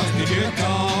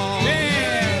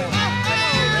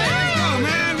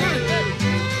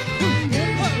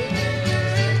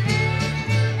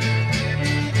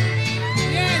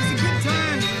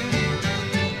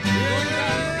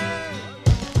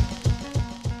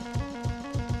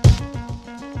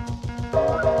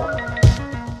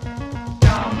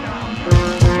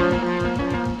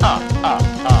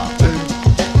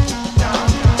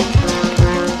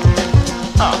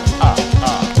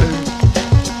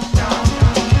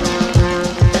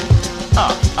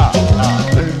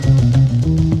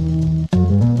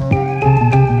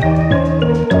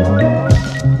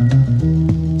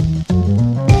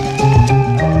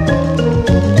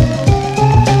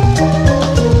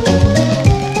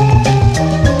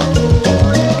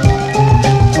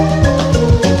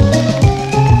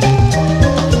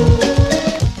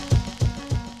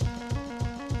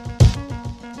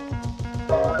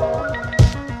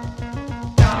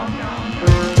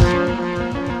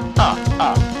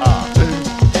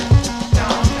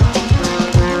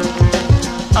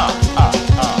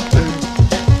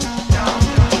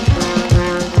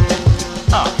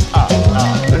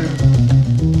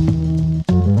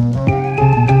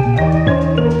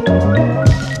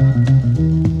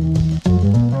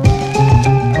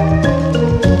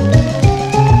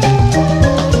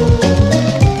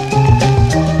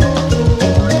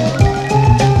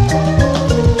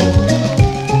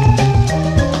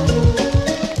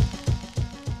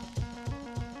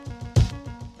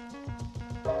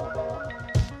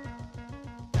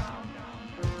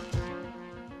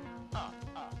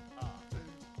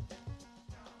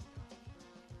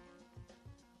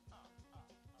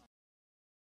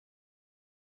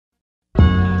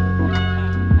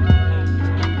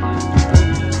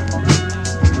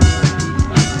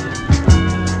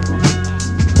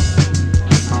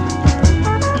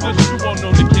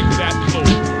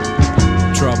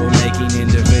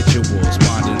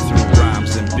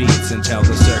hell,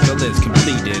 the circle is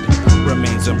completed.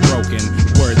 Remains unbroken,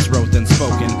 words wrote and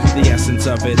spoken. The essence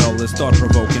of it all is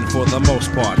thought-provoking for the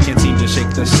most part. Can't seem to shake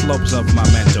the slopes of my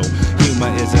mental.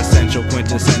 Humor is essential,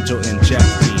 quintessential,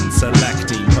 injecting,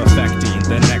 selecting, perfecting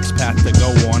the next path to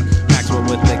go on. Maxwell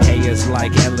with the K is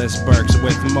like Ellis Burks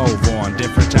with Mauve on.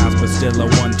 Different times but still a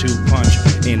 1-2 punch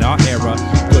in our era.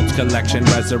 Goods collection,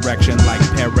 resurrection like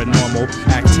paranormal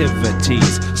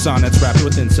activities. Sonnets wrapped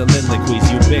within soliloquies,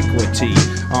 ubiquity,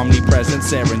 omnipresent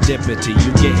serendipity.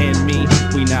 You getting me?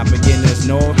 We not beginners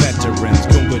nor veterans.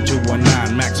 Gunga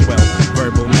 219, Maxwell,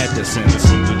 verbal medicines.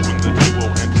 When the duo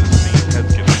enters scene,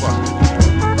 heads get busted.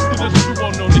 This is who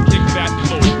won't know to kick that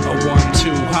flow. A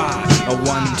 1-2 high, a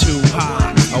 1-2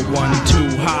 high, a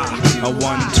 1-2 high, a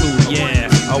 1-2 yeah,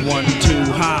 a 1-2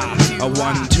 high, a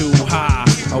 1-2 high,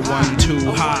 a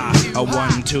 1-2 high, a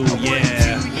 1-2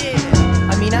 yeah.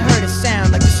 I mean, I heard a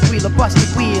sound like the squeal of busted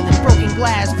wheel and broken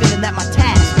glass, feeling that my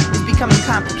task is becoming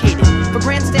complicated. For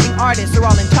grandstanding artists are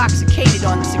all intoxicated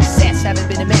on the success, haven't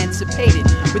been emancipated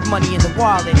with money in the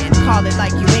wallet and call it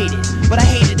like you made it. But I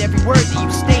hated every word that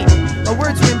you stated. My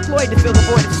words were employed to fill the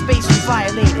void of space you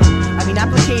violated. I mean,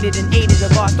 applicated and aided a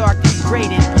lost ark that you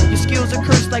graded. Your skills are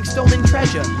cursed like stolen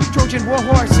treasure. Trojan war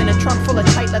horse in a trunk full of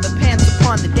tight leather pants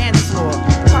upon the dance floor.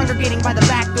 Congregating by the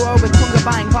back door with Kunga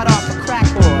buying butt off a crack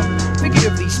whore.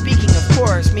 Figuratively speaking, of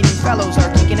course, meaning fellows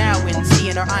are geeking out when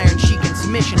seeing our iron chic and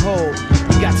submission hold.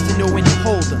 You got to know when to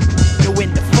hold them, know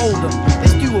when to fold them.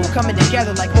 This duo coming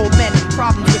together like old men with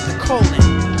problems with the colon.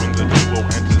 When the duo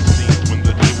enters scene, when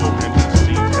the duo enters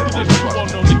scene, heads get busted.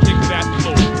 Won't know to kick that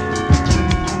flow.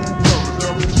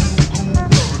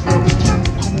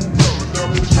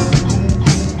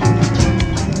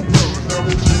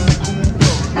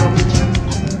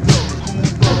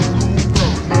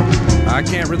 I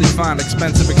can't really find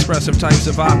expensive, expressive types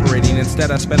of operating.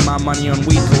 Instead, I spend my money on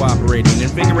weed cooperating,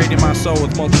 invigorating my soul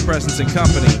with multi-presence and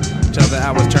company. Till the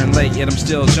hours turn late, yet I'm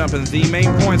still jumping. The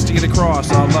main points to get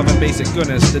across are love and basic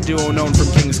goodness. The duo known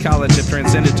from King's College have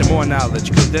transcended to more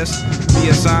knowledge. Could this be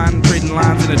a sign? Trading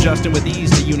lines and adjusting with ease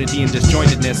to unity and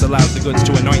disjointedness allows the goods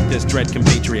to anoint this dread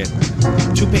compatriot.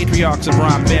 Two patriarchs of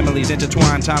rhyme families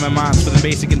intertwine time and minds for the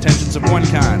basic intentions of one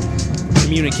kind.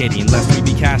 Communicating, lest we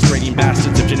be castrating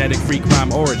bastards of genetic free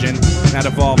crime origin, not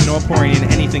evolved nor pouring in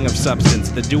anything of substance,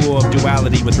 the duo of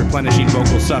duality with replenishing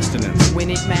vocal sustenance. When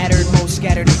it mattered, most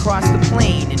scattered across the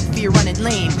plain, in fear running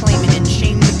lame, claiming in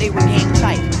shame that they were game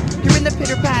tight. Hearing the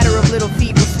pitter-patter of little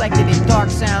feet reflected in dark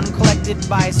sound, collected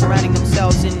by surrounding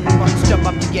themselves in bunched jump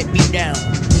up to get beat down.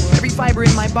 Every fiber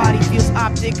in my body feels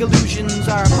optic, illusions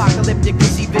are apocalyptic to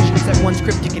see visions at once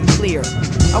cryptic and clear.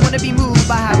 I want to be moved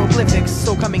by hieroglyphics,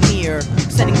 so coming near,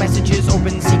 sending messages,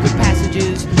 open secret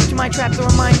passages to my trapdoor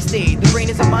mind state. The brain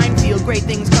is a minefield, great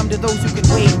things come to those who can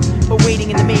wait, but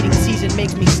waiting in the mating season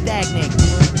makes me stagnate.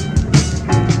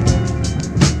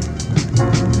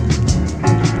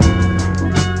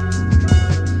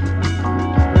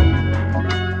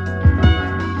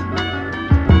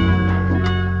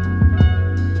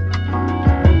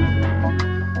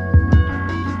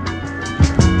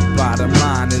 Bottom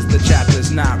line is the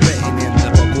chapter's not written in the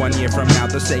book. 1 year from now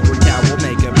the sacred cow will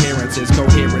make appearances.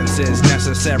 Coherence is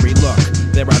necessary. Look,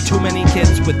 there are too many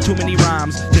kids with too many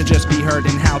rhymes to just be heard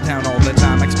in Howtown all the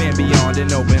time. Expand beyond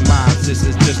and open minds. This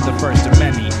is just the first of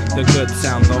many. The good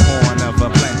sound the horn of a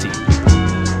plenty.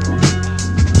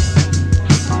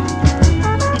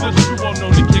 This is who won't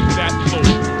know to kick that flow.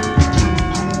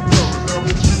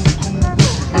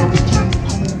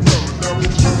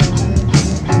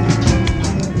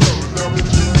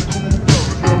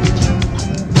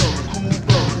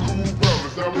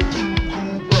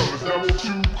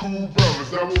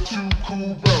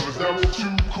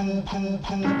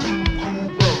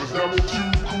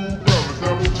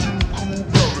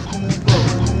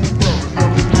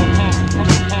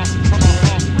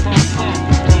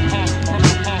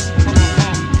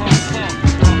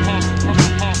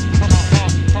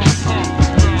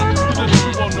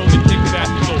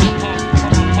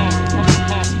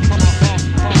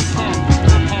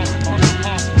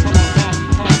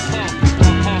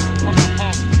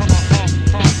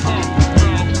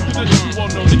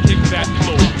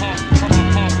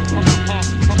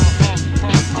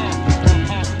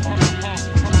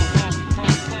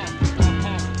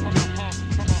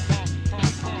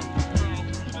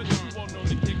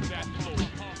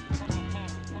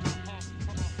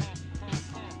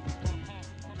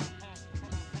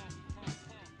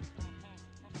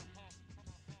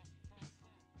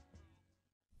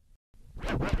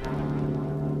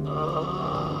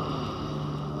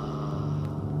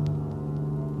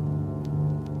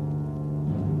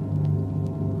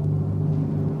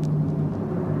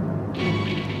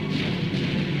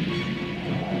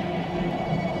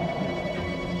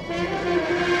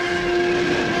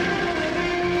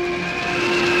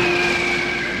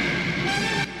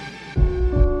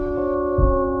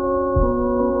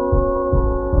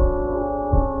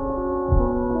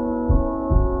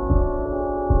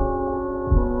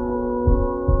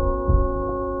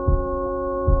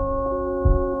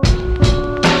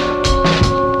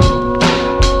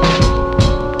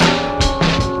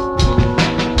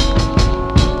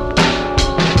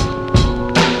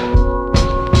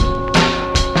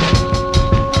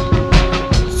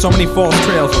 So many false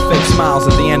trails with fake smiles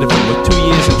at the end of them. With 2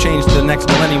 years and change to the next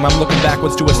millennium, I'm looking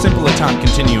backwards to a simpler time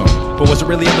continuum. But was it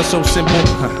really ever so simple?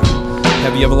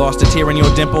 Have you ever lost a tear in your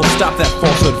dimple? Stop that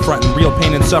falsehood frontin'. Real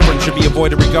pain and suffering should be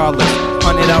avoided regardless.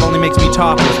 Hunting it out only makes me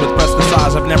topless with breasts the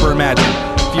size I've never imagined.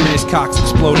 Furious cocks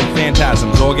exploding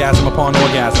phantasms, orgasm upon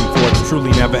orgasm, for it's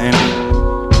truly never ending.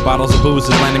 Bottles of booze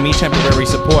is lending me temporary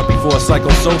support before a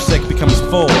cycle so sick becomes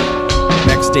full.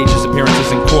 Next stage is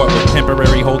appearances in court with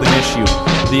temporary holding issue.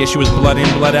 The issue is blood in,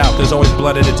 blood out. There's always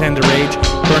blood at a tender age.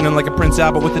 Burning like a Prince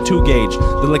Albert with a 2 gauge.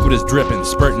 The liquid is dripping,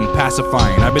 spurting,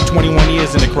 pacifying. I've been 21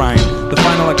 years into crying. The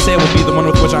final exhale will be the one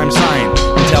with which I'm sighing.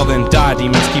 Until then, die,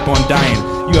 demons, keep on dying.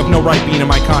 You have no right being in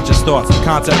my conscious thoughts. The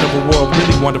concept of a world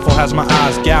really wonderful has my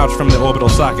eyes gouged from the orbital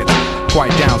sockets.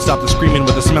 Quiet down, stop the screaming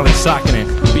with a smelly sock in it.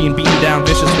 Being beaten down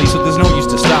viciously, so there's no use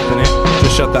to stopping it.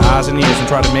 Just shut the eyes and ears and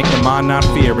try to make the mind not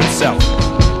fear itself.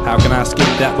 How can I escape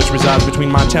that which resides between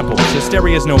my temples?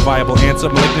 Hysteria is no viable answer.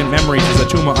 Malignant memories is a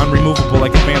tumor unremovable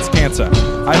like advanced cancer.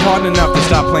 I've hardened enough to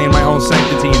stop playing my own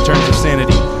sanctity in terms of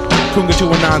sanity. Kunga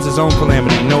 219's his own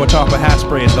calamity. No atop of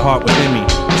Haspry is the heart within me.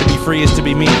 To be free is to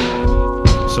be me.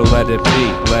 So let it be,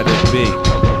 let it be.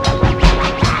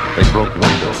 They broke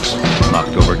windows,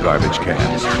 knocked over garbage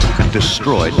cans, and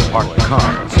destroyed parked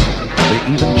cars.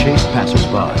 They even chased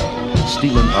passers-by,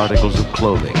 stealing articles of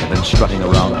clothing and then strutting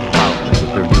around proudly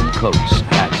with their new coats,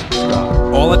 hats, and scarves.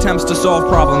 All attempts to solve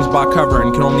problems by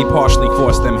covering can only partially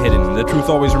force them hidden. The truth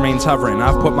always remains hovering.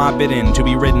 I've put my bid in to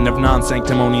be ridden of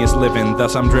non-sanctimonious living.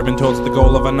 Thus I'm driven towards the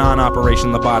goal of a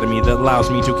non-operation lobotomy that allows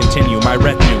me to continue my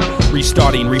retinue.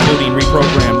 Restarting, rebooting,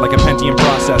 reprogrammed like a Pentium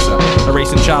processor.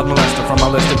 Erasing child molester from my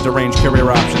list of deranged career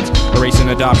options. Erasing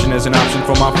adoption as an option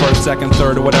for my first, second,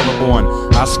 third, or whatever born.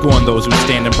 I scorn those who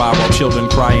standing by while children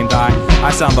cry and die.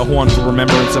 I sound the horn for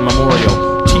remembrance and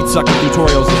memorial. Teeth-sucking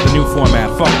tutorials is the new format.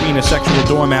 Fuck being a sexual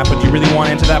doormat, but do you really want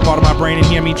to enter that part of my brain and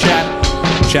hear me chat?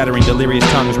 Chattering delirious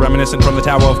tongues reminiscent from the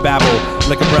Tower of Babel.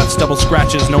 Lick a breath, stubble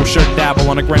scratches, no shirt dabble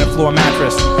on a granite floor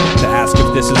mattress. To ask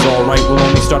if this is alright will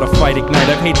only start a fight ignite.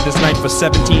 I've hated this night for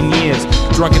 17 years.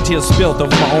 Drunken tears spilt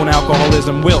over my own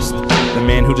alcoholism whilst the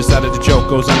man who decided to joke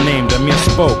goes unnamed. A mere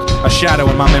spoke, a shadow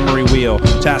in my memory wheel.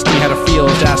 To ask me how to feel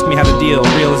is to ask me how to deal.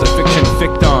 Real as a fiction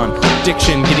ficked on.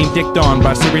 Diction getting dicked on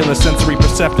by surrealist sensory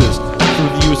perceptors.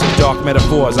 Through the use of dark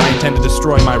metaphors I intend to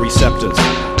destroy my receptors.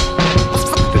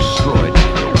 Destroyed.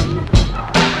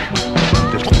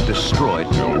 Destroyed.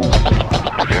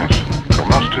 Yes, the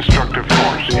most destructive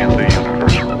force in the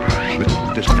universe.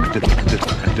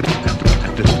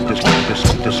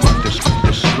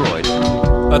 Destroyed.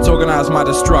 Let's organize my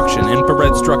destruction.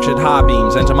 Infrared structured high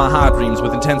beams enter my high dreams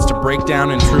with intents to break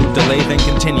down, intrude, delay, then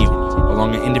continue.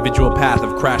 Along an individual path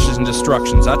of crashes and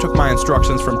destructions, I took my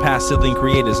instructions from past sibling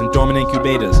creators and dormant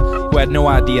incubators who had no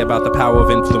idea about the power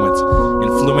of influence.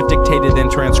 Influent dictated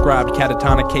and transcribed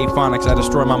catatonic K-phonics. I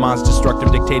destroy my mind's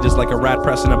destructive dictators like a rat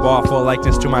pressing a bar for a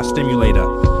likeness to my stimulator.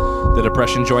 The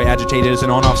depression, joy, agitator is an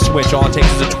on-off switch. All it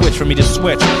takes is a twitch for me to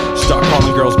switch. Start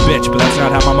calling girls bitch, but that's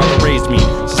not how my mother raised me.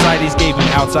 Society's gave me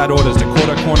outside orders to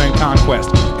quarter, corner, and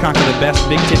conquest. Conquer the best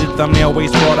big-titted thumbnail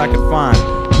waist broad I could find.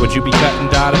 Would you be cut and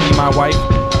die to be my wife?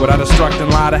 Would I destruct and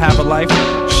lie to have a life?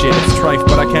 Shit, it's trife,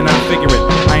 but I cannot figure it.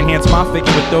 I enhance my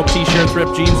figure with dope t-shirts,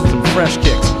 ripped jeans, and some fresh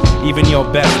kicks. Even your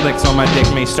best licks on my dick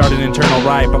may start an internal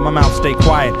riot, but my mouth stay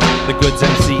quiet. The goods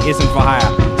MC isn't for hire.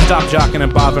 Stop jocking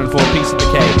and bothering for a piece of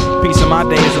decay. Piece of my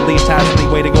day is the least hazardly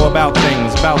way to go about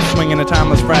things. About swinging a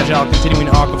timeless, fragile, continuing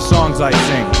arc of songs I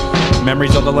sing.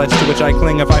 Memories are the ledge to which I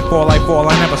cling. If I fall, I fall.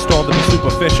 I never stall to be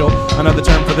superficial. Another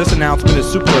term for this announcement is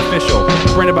super official.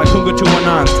 Branded by Kunga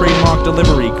 219's trademark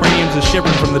delivery. Craniums is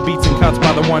shivering from the beats and cuts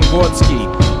by the one Gordski.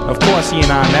 Of course he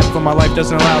and I met, for my life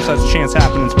doesn't allow such chance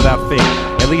happenings without fate.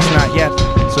 At least not yet.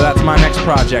 So that's my next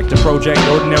project, to project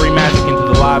ordinary magic into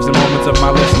the lives and moments of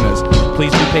my listeners.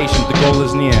 Please be patient, the goal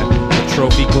is near. The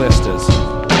trophy glisters.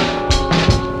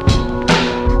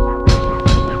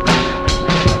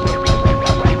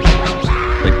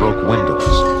 They broke windows,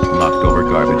 knocked over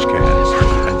garbage cans,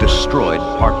 and destroyed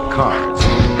parked cars.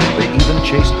 They even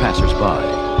chased passers-by,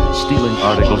 stealing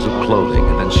articles of clothing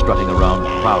and then strutting around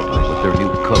proudly with their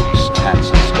new coats, hats,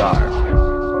 and scarves.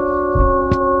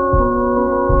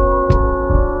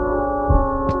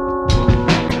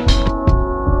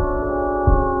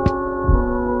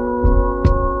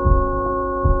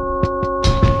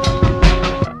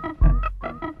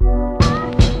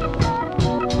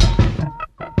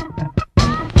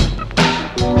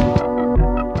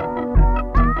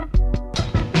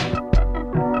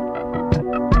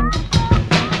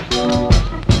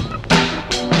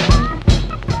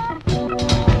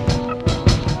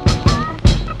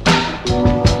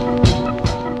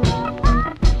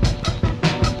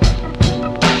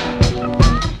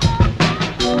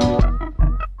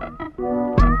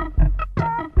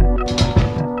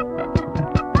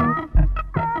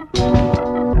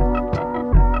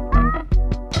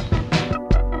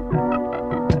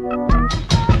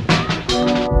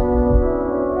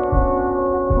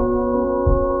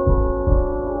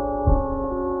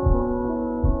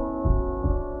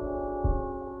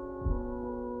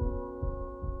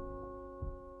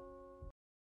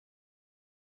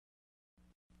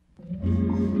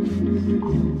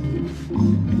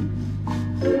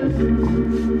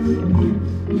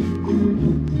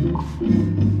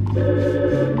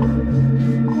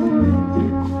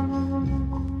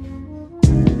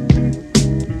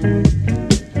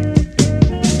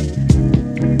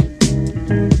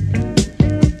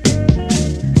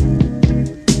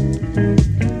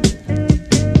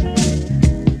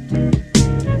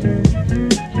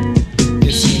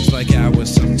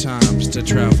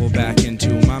 Travel back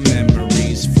into my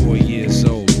memories. 4 years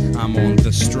old, I'm on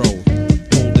the stroll,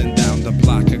 holding down the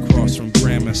block across from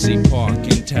Gramercy Park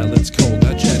until it's cold.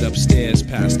 I jet upstairs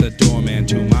past the doorman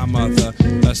to my mother,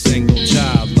 a single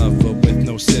child lover with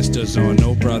no sisters or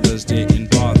no brothers.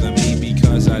 Didn't bother me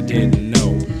because I didn't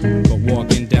know, but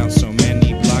walking down so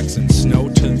many blocks in snow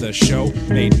to the show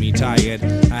made me tired.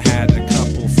 I had a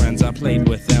couple friends, I played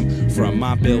with them from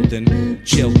my building,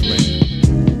 children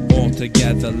all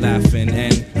together laughing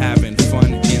and having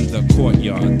fun in the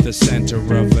courtyard, the center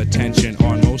of attention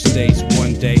on most days.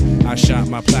 One day I shot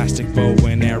my plastic bow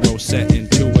and arrow set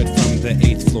into it from the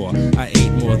 8th floor. I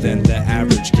ate more than the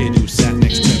average kid who sat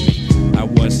next to me. I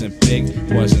wasn't big,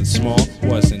 wasn't small,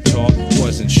 wasn't tall,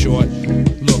 wasn't short.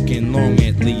 Looking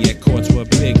longingly at courts where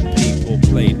big people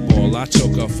played ball. I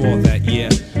took off all that year,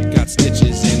 got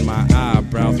stitches in my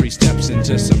eyebrow, 3 steps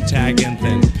into some tag and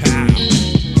then pow.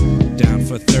 Down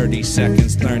for 30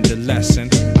 seconds, learned a lesson.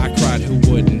 I cried, who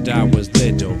wouldn't? I was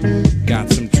little.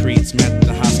 Got some treats, met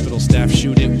the hospital staff,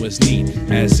 shoot, it was neat.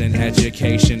 As an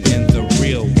education in the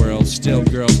real world, still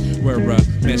girls were a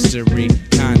mystery,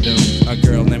 kind of. A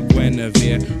girl named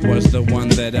Guinevere was the one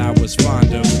that I was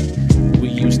fond of. We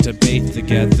used to bathe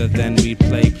together, then we'd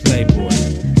play Playboy.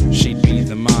 She'd be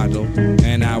the model,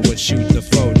 and I would shoot the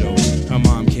photos. Her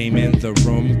mom came in the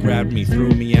room, grabbed me, threw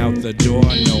me out the door.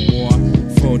 No more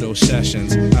photo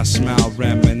sessions, I smile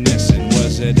reminiscing.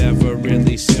 Was it ever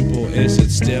really simple? Is it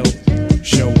still?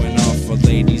 Showing off for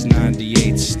ladies,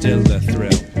 98, still a thrill.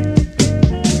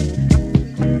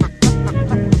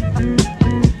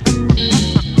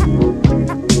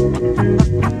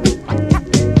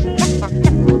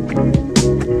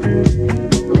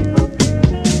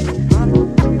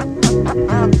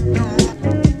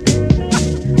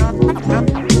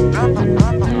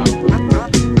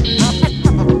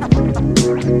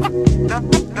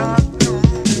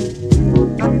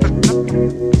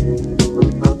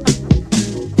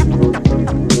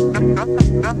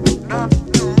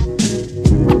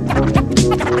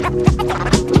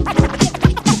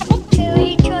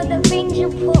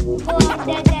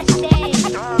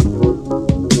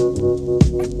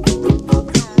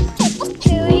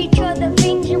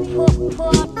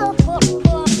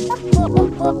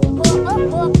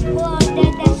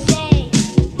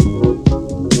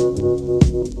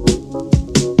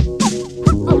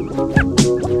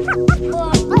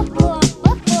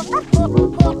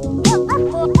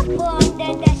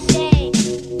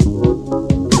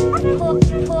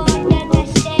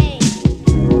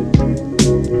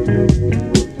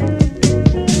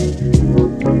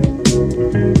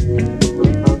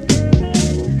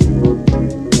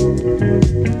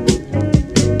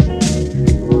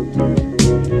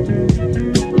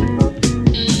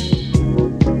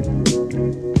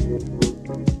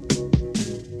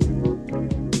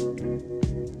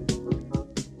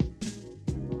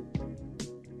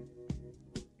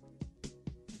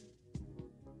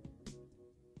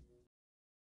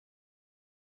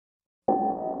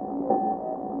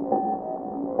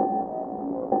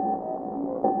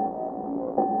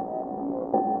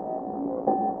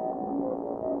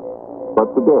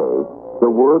 But today, the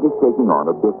word is taking on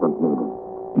a different meaning.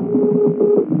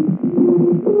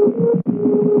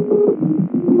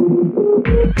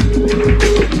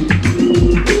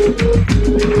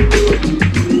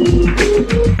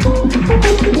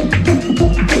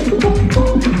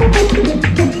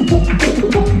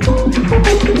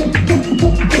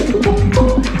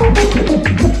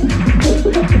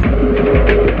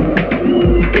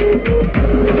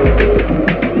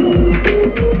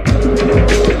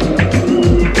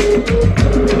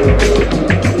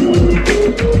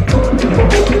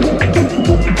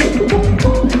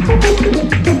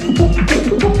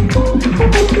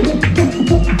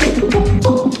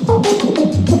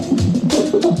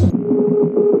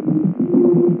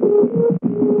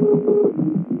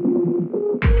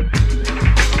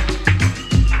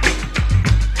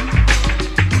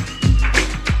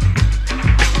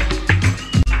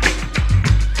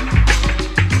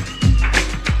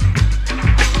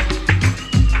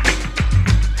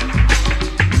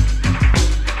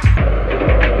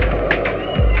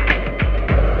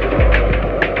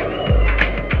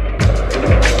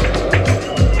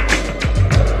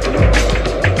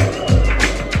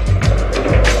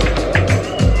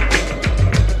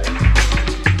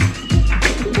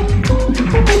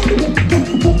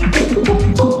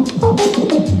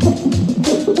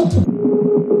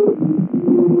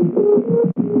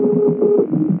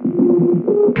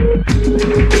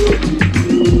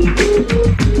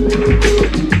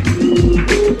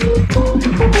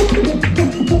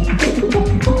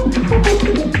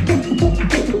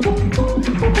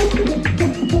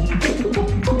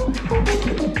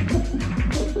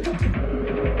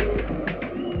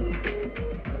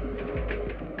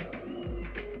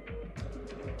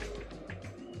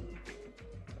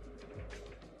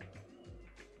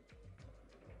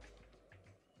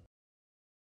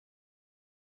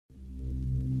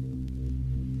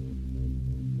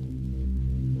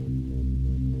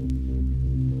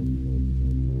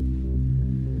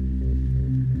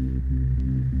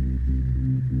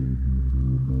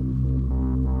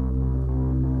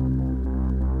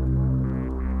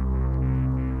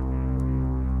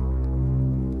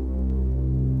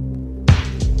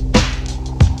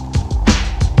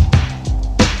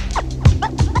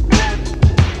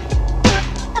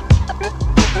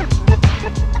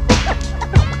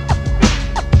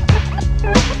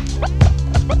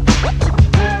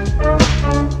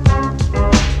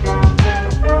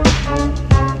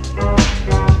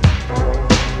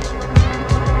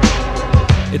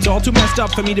 all too messed up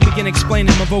for me to begin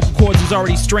explaining. My vocal cords was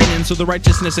already straining, so the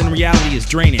righteousness in reality is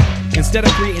draining. Instead, I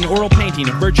create an oral painting,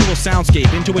 a virtual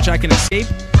soundscape into which I can escape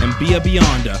and be a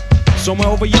beyonder. Somewhere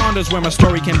over yonder's where my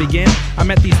story can begin. I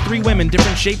met these 3 women,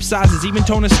 different shapes, sizes, even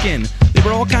tone of skin. They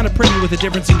were all kind of pretty with a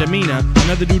difference in demeanor.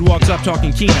 Another dude walks up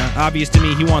talking keener. Obvious to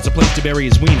me, he wants a place to bury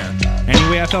his wiener.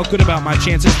 Anyway, I felt good about my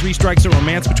chances. 3 strikes of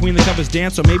romance, between the covers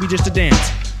dance, or maybe just a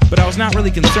dance. But I was not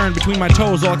really concerned. Between my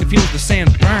toes, all I could feel was the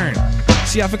sand burn.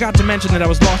 See, I forgot to mention that I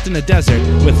was lost in the desert,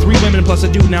 with 3 women plus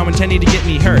a dude now intending to get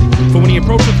me hurt. For when he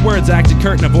approached with words, I acted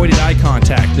curt and avoided eye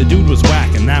contact. The dude was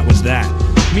whack, and that was that.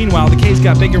 Meanwhile, the case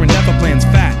got bigger and Defa plans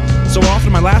fat. So I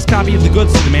offered my last copy of the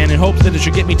goods to the man in hopes that it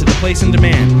should get me to the place in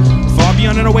demand. Far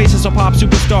beyond an oasis or pop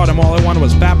superstardom, all I wanted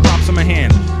was fat props in my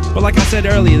hand. But like I said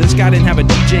earlier, this guy didn't have a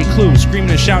DJ clue, screaming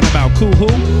and shouting about cool who?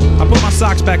 I put my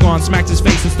socks back on, smacked his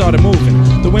face and started moving.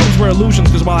 The women's were illusions,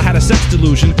 cause while I had a sex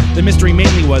delusion, the mystery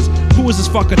mainly was, who was this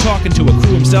fucker talking to? A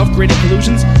crew himself creating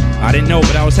collusions? I didn't know,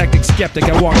 but I was hectic skeptic.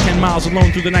 I walked 10 miles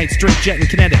alone through the night, straight jet and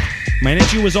kinetic. My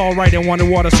energy was alright, I wanted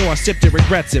water, so I sipped it,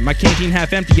 regrets it. My canteen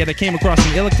half empty, yet I came across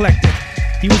an ill eclectic.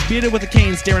 He was bearded with a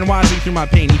cane, staring wisely through my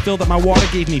pain. He filled up my water,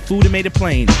 gave me food, and made it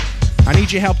plain. I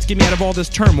need your help to get me out of all this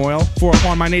turmoil, for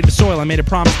upon my native soil I made a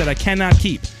promise that I cannot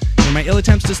keep. In my ill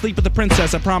attempts to sleep with the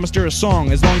princess, I promised her a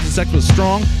song, as long as the sex was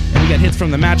strong, and we got hits from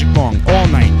the magic bong, all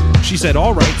night. She said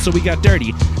alright, so we got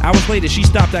dirty. Hours later, she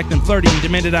stopped acting flirty and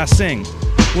demanded I sing.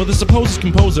 Well, the supposed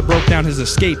composer broke down his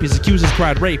escape, his accusers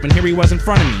cried rape, and here he was in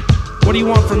front of me. What do you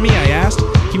want from me, I asked.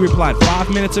 He replied,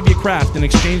 5 minutes of your craft in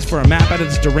exchange for a map out of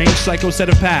this deranged psycho set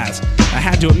of paths. I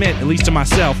had to admit, at least to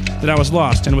myself, that I was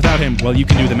lost, and without him, well, you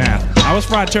can do the math. I was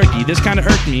fried turkey, this kinda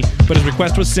irked me, but his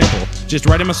request was simple. Just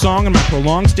write him a song and my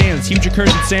prolonged stay in this huge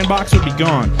accursed sandbox would be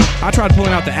gone. I tried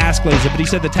pulling out the ass glazer, but he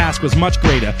said the task was much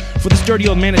greater, for this dirty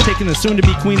old man had taken the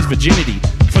soon-to-be queen's virginity.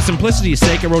 For simplicity's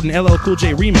sake, I wrote an LL Cool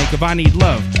J remake of I Need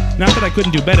Love. Not that I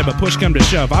couldn't do better, but push come to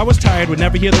shove. I was tired, would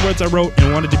never hear the words I wrote,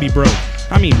 and wanted to be broke.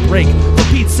 I mean, break. For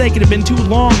Pete's sake, it had been too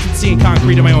long since seeing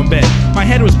concrete in my own bed. My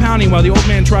head was pounding while the old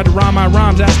man tried to rhyme my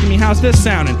rhymes, asking me how's this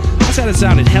sounding. I said it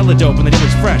sounded hella dope and that it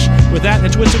was fresh. With that and a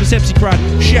twist of his hips, he cried,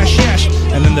 shesh, shesh.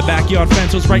 And then the backyard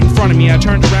fence was right in front of me. I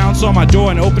turned around, saw my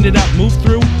door, and opened it up, moved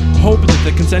through, hoping that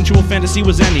the consensual fantasy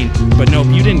was ending. But nope,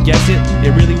 you didn't guess it,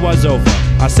 it really was over.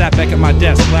 I sat back at my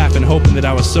desk, laughing, hoping that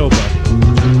I was sober.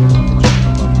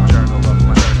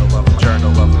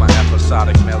 Journal of my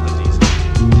episodic melodies.